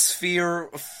 In-atmosphere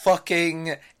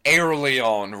fucking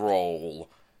Airleon roll.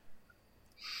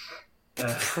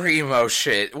 Primo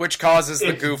shit. Which causes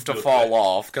the Goof to fall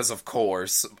off, because of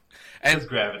course. It's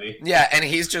gravity. Yeah, and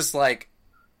he's just like,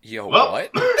 yo, Well.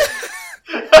 what? Yo,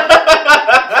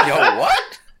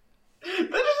 what? That just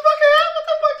fucking happened. What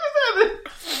the fuck just happened?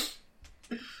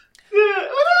 Yeah,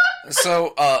 what up?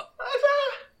 So,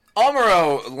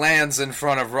 Amuro lands in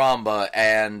front of Ramba,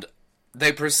 and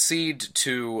they proceed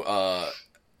to,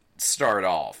 start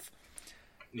off.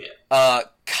 Yeah.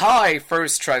 Kai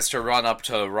first tries to run up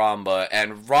to Ramba,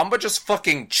 and Ramba just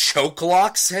fucking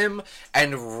chokelocks him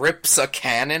and rips a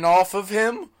cannon off of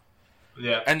him.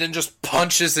 Yeah. And then just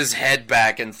punches his head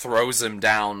back and throws him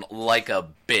down like a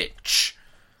bitch.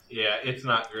 Yeah, it's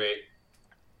not great.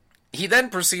 He then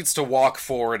proceeds to walk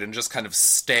forward and just kind of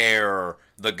stare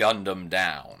the Gundam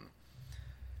down.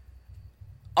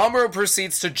 Amuro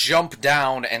proceeds to jump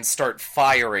down and start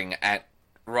firing at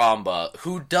Ramba,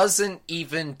 who doesn't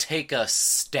even take a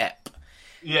step.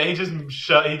 Yeah, he just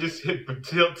hit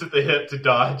tilts at the hip to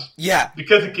dodge. Yeah.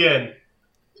 Because again,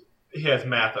 he has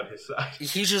math on his side.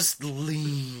 He just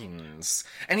leans.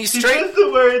 And he He straight... says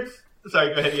the words...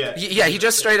 Sorry, go ahead, yeah. Yeah, he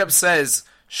just straight up says,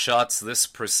 shots this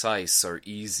precise are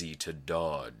easy to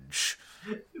dodge.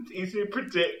 It's easy to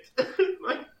predict.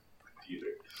 My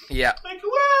computer. Yeah. Like,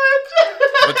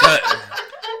 what? Because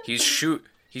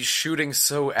he's shooting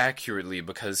so accurately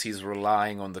because he's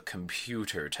relying on the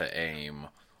computer to aim.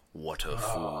 What a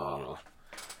fool.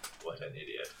 What an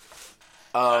idiot.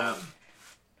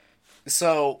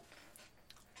 So,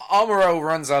 Amuro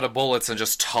runs out of bullets and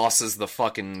just tosses the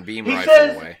fucking beam He rifle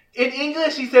says, away. in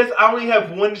English, he says, I only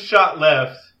have one shot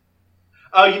left.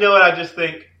 Oh, you know what? I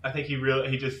think he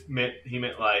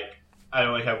meant like, I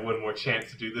only have one more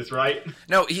chance to do this right.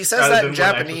 No, he says Rather that than in one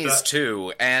actual Japanese shot.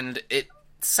 too, and it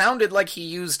sounded like he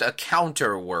used a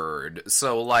counter word.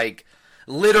 So, like,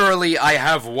 literally, I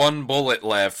have one bullet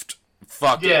left.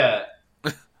 Fuck it. Yeah.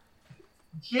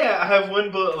 Yeah, I have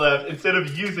one bullet left. Instead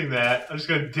of using that, I'm just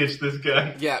gonna ditch this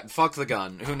gun. Yeah, fuck the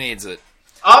gun. Who needs it?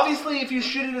 Obviously, if you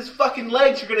shoot at his fucking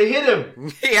legs, you're gonna hit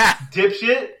him. Yeah.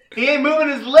 Dipshit. He ain't moving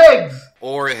his legs.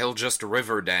 Or he'll just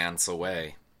river dance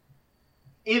away.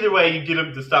 Either way, you get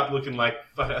him to stop looking like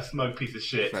a smug piece of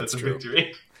shit. That's so it's a true.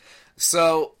 victory.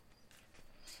 So,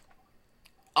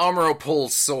 Amuro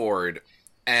pulls sword,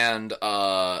 and,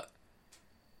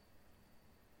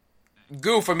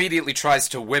 Goof immediately tries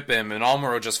to whip him, and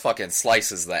Amuro just fucking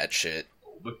slices that shit.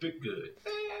 Whip it good.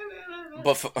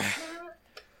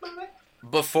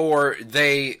 Before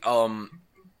they,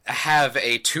 have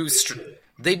a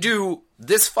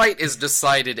this fight is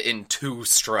decided in 2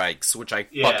 strikes, which I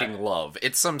fucking love.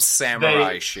 It's some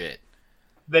samurai shit.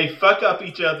 They fuck up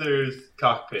each other's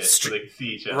cockpits so they can see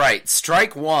each other. Right.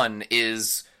 Strike 1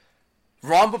 is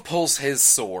Ramba pulls his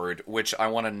sword, which I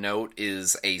want to note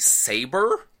is a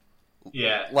saber.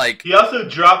 Yeah. Like, he also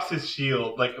drops his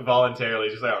shield, like, voluntarily,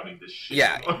 just like, I don't need this shit.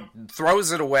 Yeah,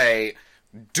 throws it away,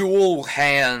 dual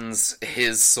hands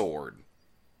his sword.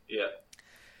 Yeah.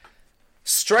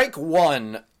 Strike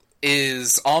 1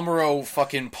 is Amuro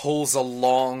fucking pulls a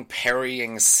long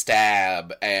parrying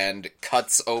stab and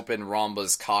cuts open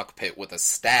Ramba's cockpit with a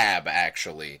stab,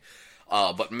 actually,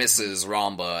 but misses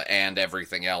Ramba and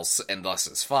everything else, and thus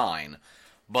is fine.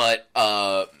 But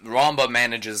Ramba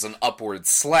manages an upward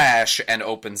slash and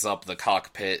opens up the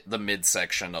cockpit, the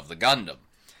midsection of the Gundam.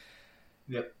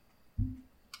 Yep.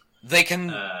 They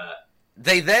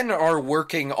then are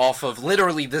working off of,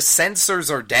 literally, the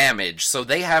sensors are damaged, so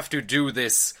they have to do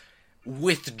this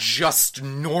with just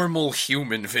normal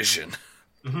human vision.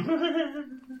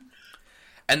 And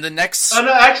the next... Oh,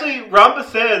 no, actually, Ramba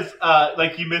says,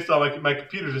 like, you missed all my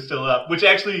computers are still up, which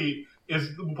actually is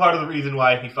part of the reason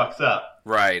why he fucks up.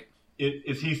 Right.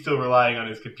 Is he still relying on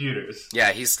his computers?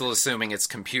 Yeah, he's still assuming it's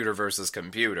computer versus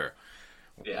computer.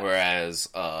 Yeah. Whereas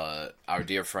our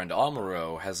dear friend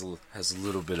Amuro has a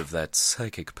little bit of that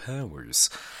psychic powers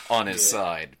on his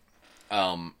side.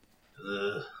 Fucking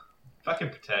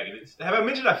protagonists. Have I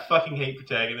mentioned I fucking hate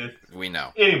protagonists? We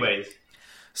know. Anyways.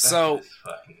 So, this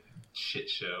fucking shit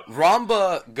show.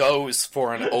 Ramba goes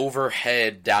for an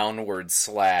overhead downward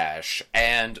slash,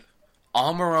 and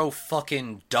Amuro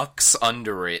fucking ducks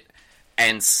under it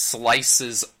and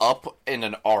slices up in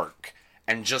an arc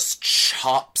and just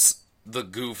chops the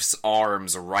Goof's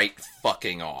arms right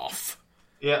fucking off.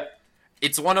 Yeah.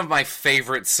 It's one of my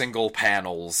favorite single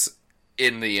panels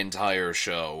in the entire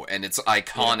show, and it's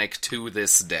iconic to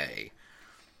this day.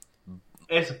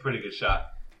 It's a pretty good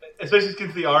shot. Especially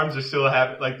since the arms are still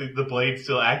like the blade's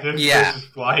still active. Yeah. So it's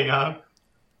just flying on.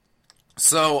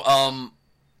 So,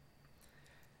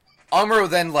 Amuro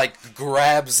then, like,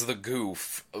 grabs the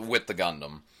Goof with the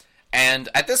Gundam, And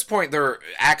at this point, they're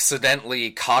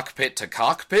accidentally cockpit to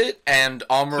cockpit, and So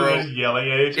Amuro... they're just yelling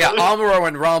at each Yeah, other. Amuro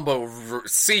and Rambo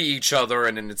see each other,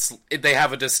 and they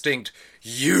have a distinct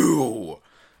 "you"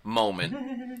 moment.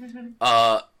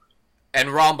 And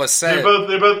Ramba said...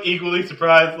 They're both equally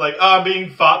surprised, like, oh, I'm being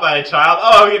fought by a child.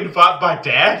 Oh, I'm getting fought by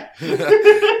dad.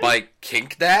 by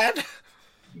Kink Dad?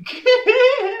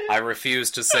 I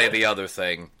refuse to say the other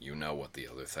thing. You know what the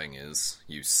other thing is,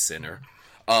 you sinner.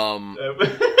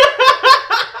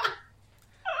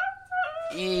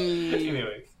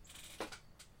 Anyways.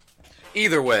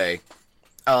 Either way,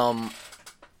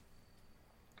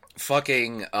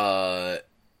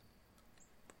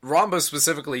 Ramba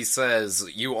specifically says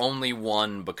you only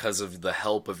won because of the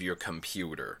help of your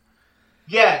computer.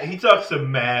 Yeah, he talks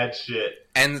some mad shit.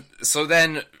 And so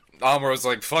then Amuro's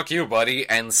like, fuck you, buddy,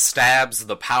 and stabs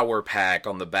the power pack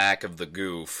on the back of the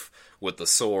goof with the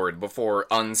sword before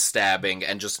unstabbing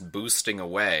and just boosting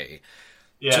away.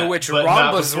 Yeah, to which but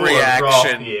not Ramba's before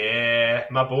reaction... Yeah,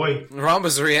 my boy.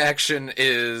 Ramba's reaction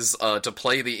is to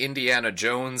play the Indiana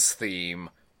Jones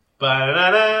theme And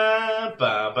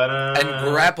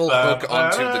grapple hook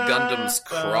onto the Gundam's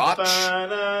crotch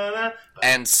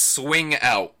and swing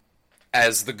out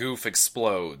as the goof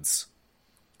explodes.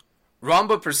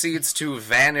 Ramba proceeds to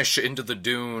vanish into the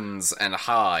dunes and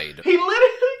hide. He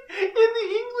literally, in the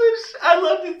English, I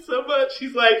loved it so much.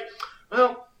 He's like,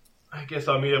 well, I guess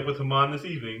I'll meet up with Haman this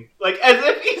evening. Like, as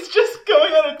if he's just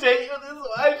going on a date with his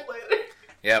wife later.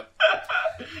 Yep.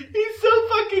 He's so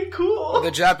fucking cool. The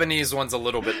Japanese one's a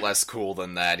little bit less cool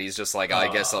than that. He's just like,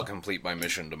 I guess I'll complete my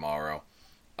mission tomorrow.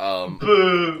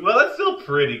 Boo. Well, that's still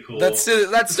pretty cool. That's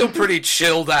still pretty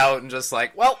chilled out and just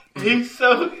like, well... He's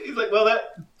like, well,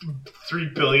 that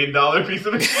 $3 billion piece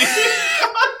of machine.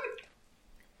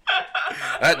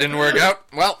 That didn't work out.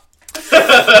 Well,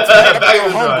 gotta go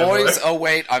home, boys. Boy. Oh,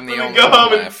 wait, I'm the only go one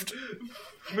home left.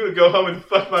 I'm gonna go home and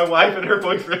fuck my wife and her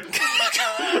boyfriend.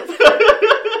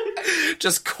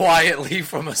 Just quietly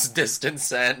from a distant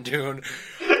sand dune.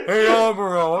 Hey,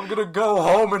 Amuro, I'm gonna go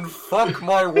home and fuck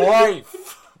my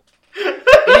wife.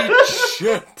 Eat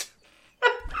shit.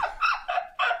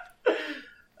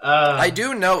 I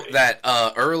do note that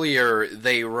earlier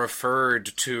they referred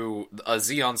to... A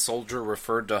Zeon soldier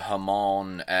referred to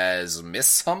Hamon as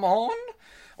Miss Hamon?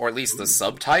 Or at least the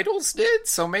subtitles did?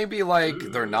 So maybe, like,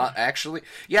 they're not actually...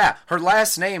 Yeah, her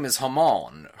last name is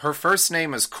Hamon. Her first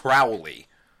name is Crowley.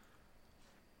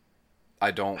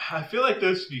 I feel like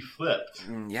those should be flipped.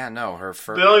 Yeah, no, her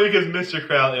first... But only because Mr.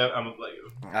 Crowley, I'm like...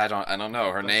 I don't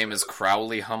know. Her name is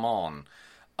Crowley Hamon.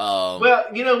 Well,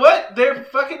 you know what? They're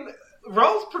fucking...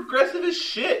 Raw's progressive as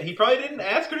shit. He probably didn't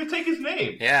ask her to take his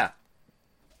name. Yeah.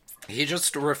 He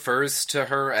just refers to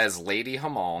her as Lady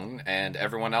Hamon, and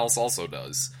everyone else also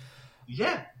does.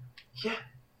 Yeah. Yeah.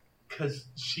 Because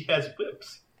she has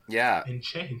whips. Yeah. And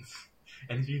chains.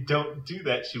 And if you don't do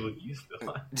that, she will use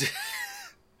them.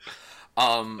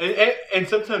 And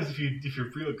sometimes if you're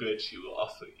real good, she will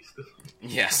also use them.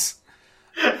 Yes.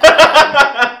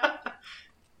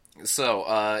 So,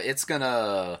 it's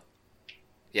gonna...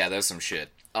 Yeah, there's some shit.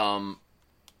 But...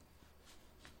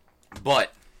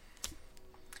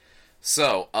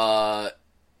 So, I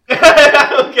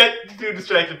don't get too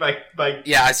distracted by...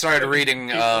 Yeah, I started reading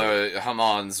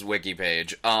Hamon's wiki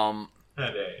page.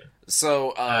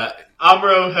 So,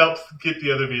 Amuro helps get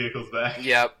the other vehicles back.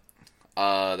 Yep.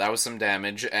 That was some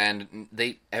damage, and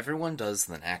everyone does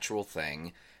the natural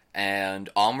thing, and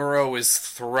Amuro is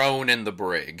thrown in the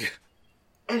brig.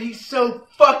 And he's so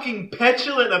fucking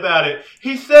petulant about it.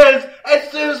 He says, as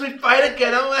soon as we fight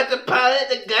again, I want to pilot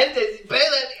the Gundam. You better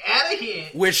let me out of here.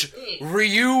 Which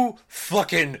Ryu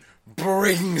fucking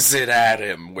brings it at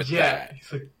him with that.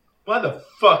 He's like, why the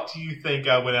fuck do you think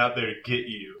I went out there to get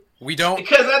you? We don't...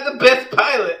 Because I'm the best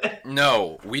pilot.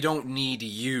 No, we don't need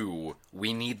you.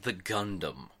 We need the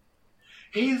Gundam.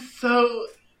 He's so...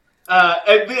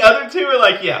 and the other two are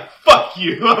like, yeah, fuck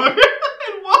you. And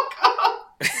walk off.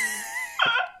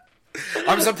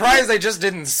 I'm surprised they just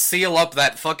didn't seal up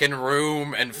that fucking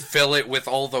room and fill it with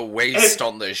all the waste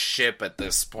on the ship at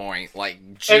this point.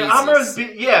 Like, Jesus. And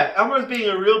Amuro's being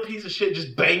a real piece of shit,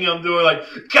 just banging on the door like,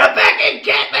 come back and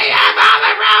get me, I'm on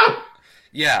the road!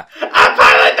 Yeah. I'm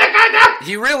pilot the Gundam!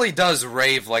 He really does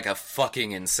rave like a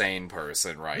fucking insane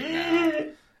person right now.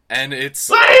 And it's...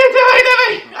 What are you doing to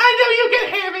me? I know you can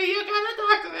hear me, you gotta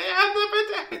talk to me, I'm the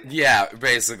protector. Yeah,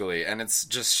 basically. And it's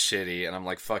just shitty, and I'm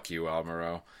like, fuck you,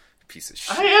 Amuro. Piece of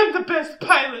shit. I am the best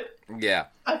pilot. Yeah.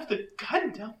 Of the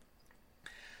Gundam.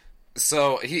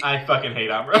 So I fucking hate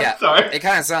Amuro. Yeah, sorry. It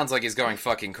kind of sounds like he's going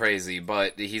fucking crazy,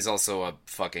 but he's also a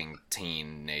fucking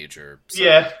teenager. So,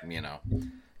 yeah. You know,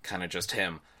 kind of just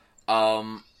him.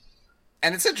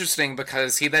 And it's interesting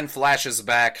because he then flashes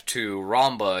back to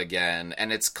Ramba again,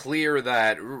 and it's clear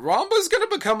that Ramba's gonna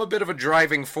become a bit of a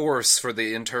driving force for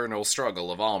the internal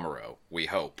struggle of Amuro, we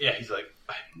hope. Yeah, he's like,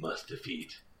 I must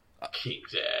defeat King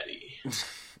Daddy.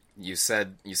 You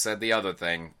said the other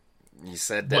thing. You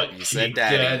said that. What, You said King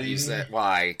Daddy. Daddy? You said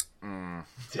why?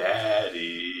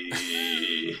 Daddy.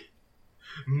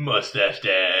 Mustache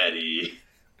Daddy.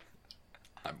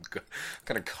 I'm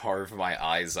gonna carve my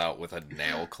eyes out with a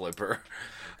nail clipper.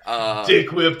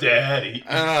 Dick Whip Daddy.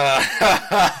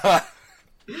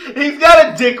 He's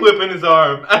got a dick whip in his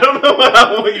arm. I don't know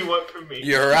what you want from me.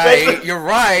 You're right. You're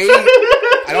right.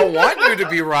 I don't want you to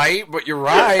be right, but you're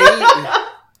right.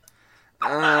 No.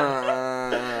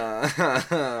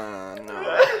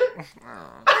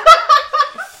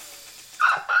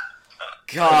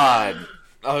 God.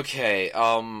 Okay.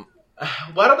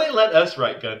 Why don't they let us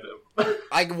write Gundam?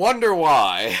 I wonder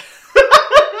why.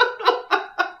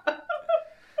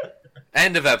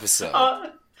 End of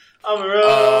episode.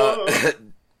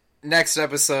 Next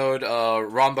episode,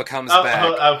 Ramba comes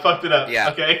back. I fucked it up.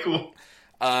 Yeah. Okay, cool.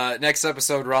 Next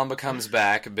episode, Ramba comes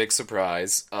back, big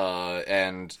surprise,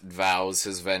 and vows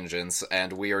his vengeance,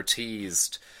 and we are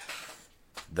teased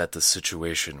that the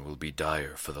situation will be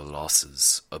dire for the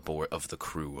losses of the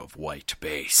crew of White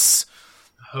Base.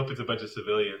 I hope it's a bunch of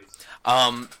civilians.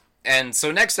 And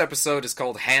so next episode is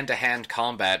called Hand-to-Hand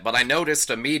Combat, but I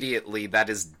noticed immediately that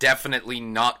is definitely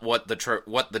not what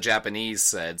the Japanese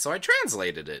said, so I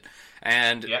translated it.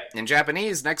 And in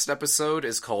Japanese, next episode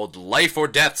is called Life or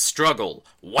Death Struggle,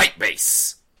 White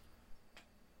Base.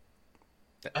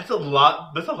 That's a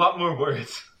lot more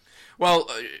words. Well,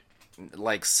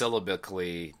 like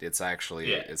syllabically, it's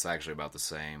actually about the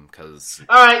same. Cause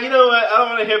all right, you know what? I don't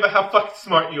want to hear about how fucking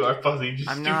smart you are, Fuzzy. Just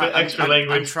extra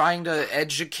language. I'm trying to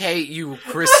educate you,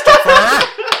 Christopher.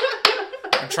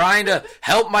 I'm trying to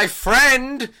help my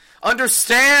friend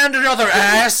understand another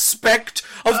aspect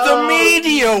of the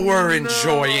media we're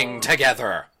enjoying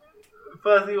together.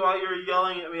 Fuzzy, while you were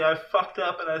yelling at me, I fucked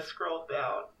up and I scrolled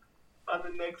down on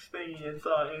the next thing and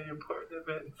saw any important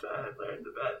events and I learned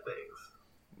the bad things.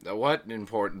 What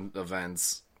important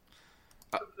events?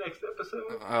 Next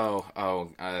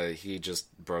episode. He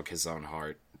just broke his own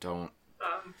heart. Don't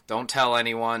tell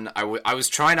anyone. I was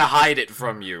trying to hide it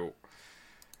from you.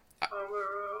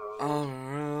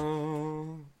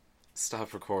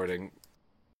 Stop recording.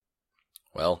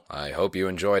 Well, I hope you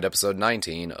enjoyed episode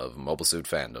 19 of Mobile Suit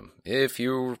Fandom. If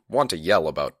you want to yell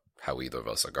about how either of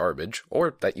us are garbage,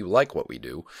 or that you like what we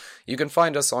do, you can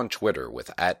find us on Twitter with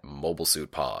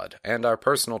 @MobileSuitPod, and our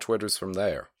personal Twitters from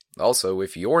there. Also,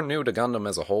 if you're new to Gundam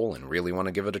as a whole and really want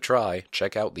to give it a try,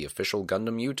 check out the official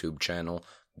Gundam YouTube channel,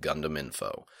 Gundam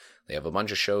Info. They have a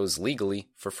bunch of shows legally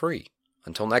for free.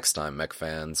 Until next time, mech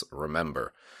fans,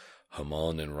 remember,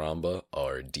 Hamon and Ramba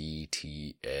are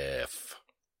DTF.